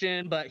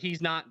promotion, but he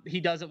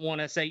doesn't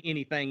want to say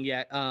anything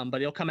yet.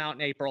 But it'll come out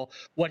in April.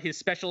 What he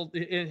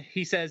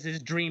says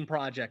his dream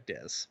project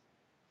is.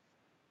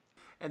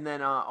 And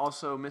then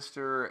also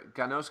Mr.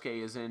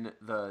 Ganosuke is in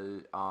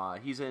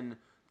he's in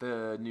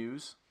the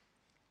news.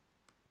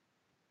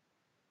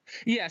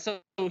 Yeah,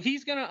 so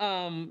he's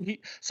gonna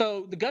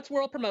so the Guts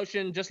World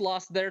promotion just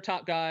lost their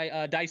top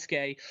guy,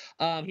 Daisuke.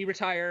 He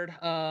retired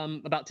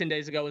about 10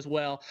 days ago as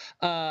well.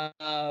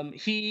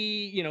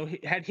 He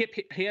had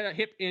a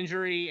hip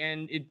injury,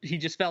 and he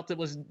just felt he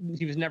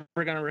was never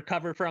going to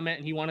recover from it,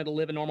 and he wanted to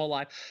live a normal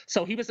life.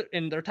 So he was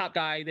in their top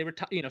guy.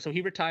 So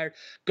he retired.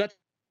 Guts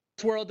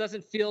World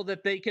doesn't feel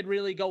that they could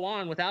really go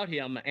on without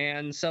him,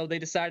 and so they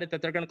decided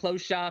that they're going to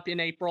close shop in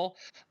April.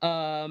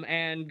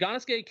 And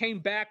Ganosuke came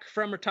back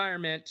from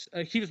retirement.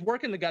 He was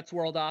working the Guts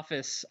World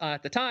office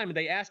at the time, and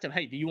they asked him,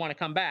 "Hey, do you want to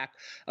come back?"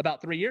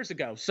 About 3 years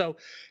ago. So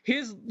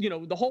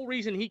the whole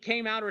reason he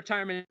came out of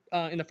retirement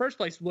in the first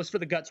place was for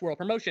the Guts World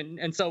promotion.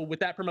 And so with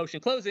that promotion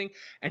closing,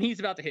 and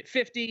he's about to hit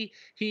 50,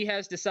 he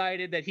has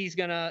decided that he's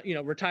gonna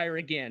retire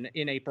again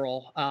in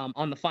April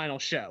on the final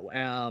show.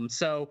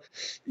 So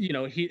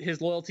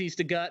his loyalties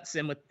to Guts,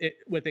 and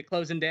with it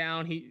closing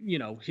down,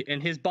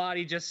 and his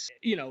body just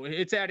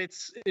it's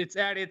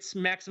at its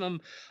maximum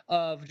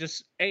of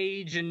just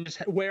age and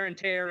just wear and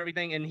tear,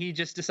 everything, and he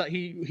just decided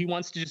he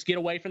wants to just get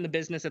away from the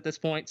business at this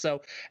point.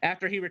 So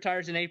after he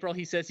retires in April,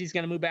 he says he's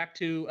going to move back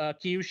to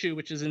Kyushu,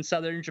 which is in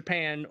southern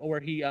Japan, where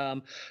he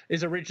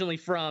is originally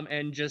from,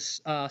 and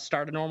just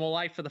start a normal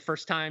life for the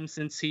first time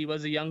since he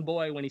was a young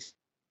boy when he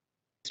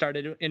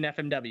started in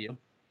FMW.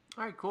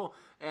 All right, cool.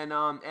 And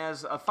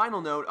as a final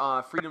note,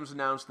 Freedom's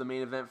announced the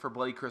main event for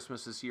Bloody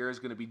Christmas this year is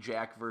going to be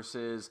Jack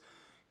versus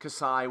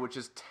Kasai, which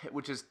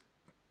is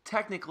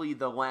technically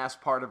the last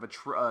part of a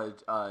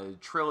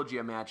trilogy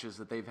of matches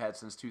that they've had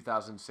since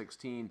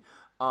 2016.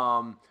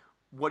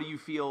 What do you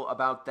feel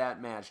about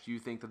that match? Do you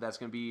think that that's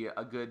going to be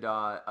a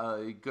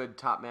good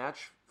top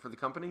match for the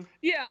company?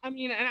 Yeah, I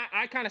mean, and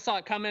I kind of saw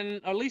it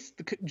coming, or at least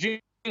the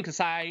June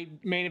Kasai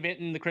main event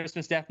in the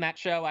Christmas Deathmatch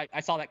show. I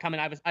saw that coming.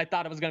 I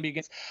thought it was going to be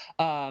against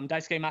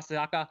Daisuke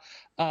Masayaka,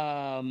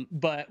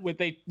 but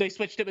they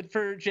switched it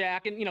for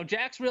Jack, and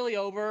Jack's really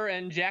over,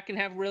 and Jack can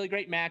have really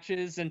great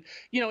matches, and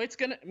it's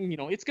gonna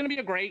be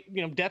a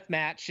great death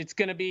match. It's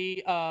gonna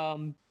be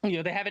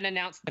they haven't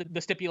announced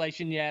the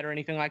stipulation yet or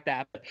anything like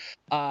that, but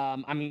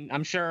I mean,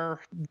 I'm sure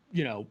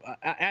and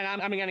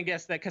I'm gonna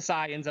guess that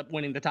Kasai ends up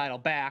winning the title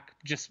back,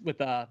 just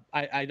with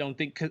I don't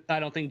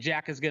think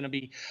Jack is gonna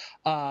be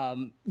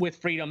with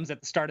Freedoms at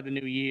the start of the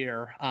new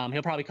year.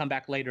 He'll probably come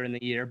back later in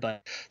the year,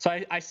 but so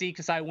I see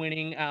Kasai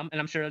winning, and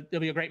I'm sure it'll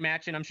be a great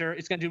match, and I'm sure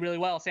it's going to do really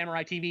well.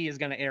 Samurai TV is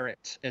going to air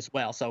it as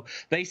well, so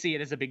they see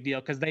it as a big deal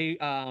because they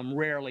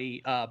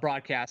rarely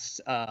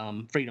broadcast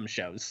Freedom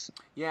shows.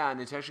 Yeah,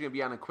 and it's actually going to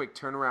be on a quick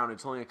turnaround.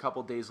 It's only a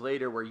couple days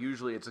later, where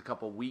usually it's a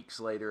couple weeks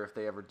later if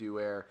they ever do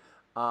air.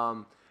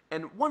 And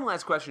one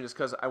last question, just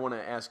because I want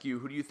to ask you,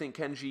 who do you think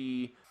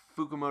Kenji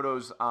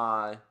Fukumoto's,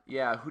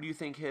 who do you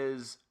think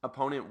his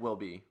opponent will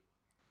be?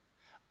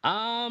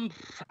 I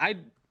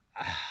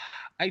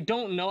I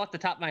don't know off the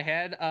top of my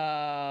head.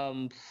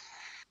 I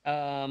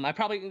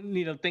probably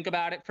need to think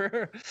about it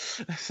for.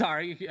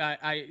 Sorry,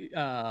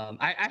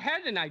 I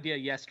had an idea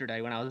yesterday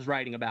when I was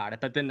writing about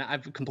it, but then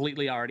I've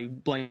completely already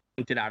blanked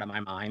it out of my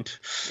mind.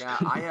 Yeah,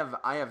 I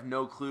have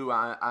no clue.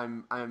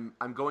 I'm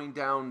going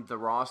down the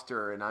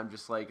roster, and I'm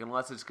just like,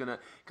 unless it's gonna,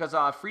 because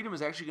Freedom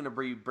is actually gonna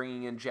be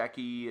bringing in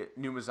Jackie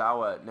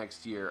Numazawa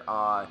next year.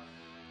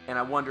 And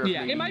I wonder if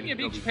Yeah, maybe it might be a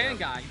Big Japan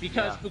guy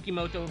because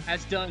Fukimoto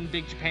has done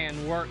Big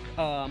Japan work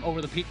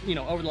over the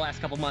last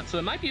couple months. So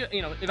it might be,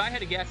 if I had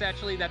to guess,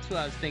 actually, that's what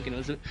I was thinking.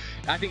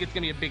 I think it's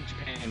gonna be a Big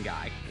Japan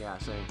guy. Yeah,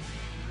 same.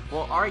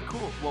 Well, all right,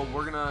 cool. Well,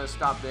 we're gonna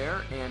stop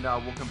there, and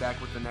we'll come back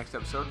with the next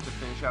episode to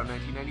finish out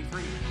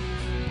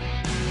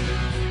 1993.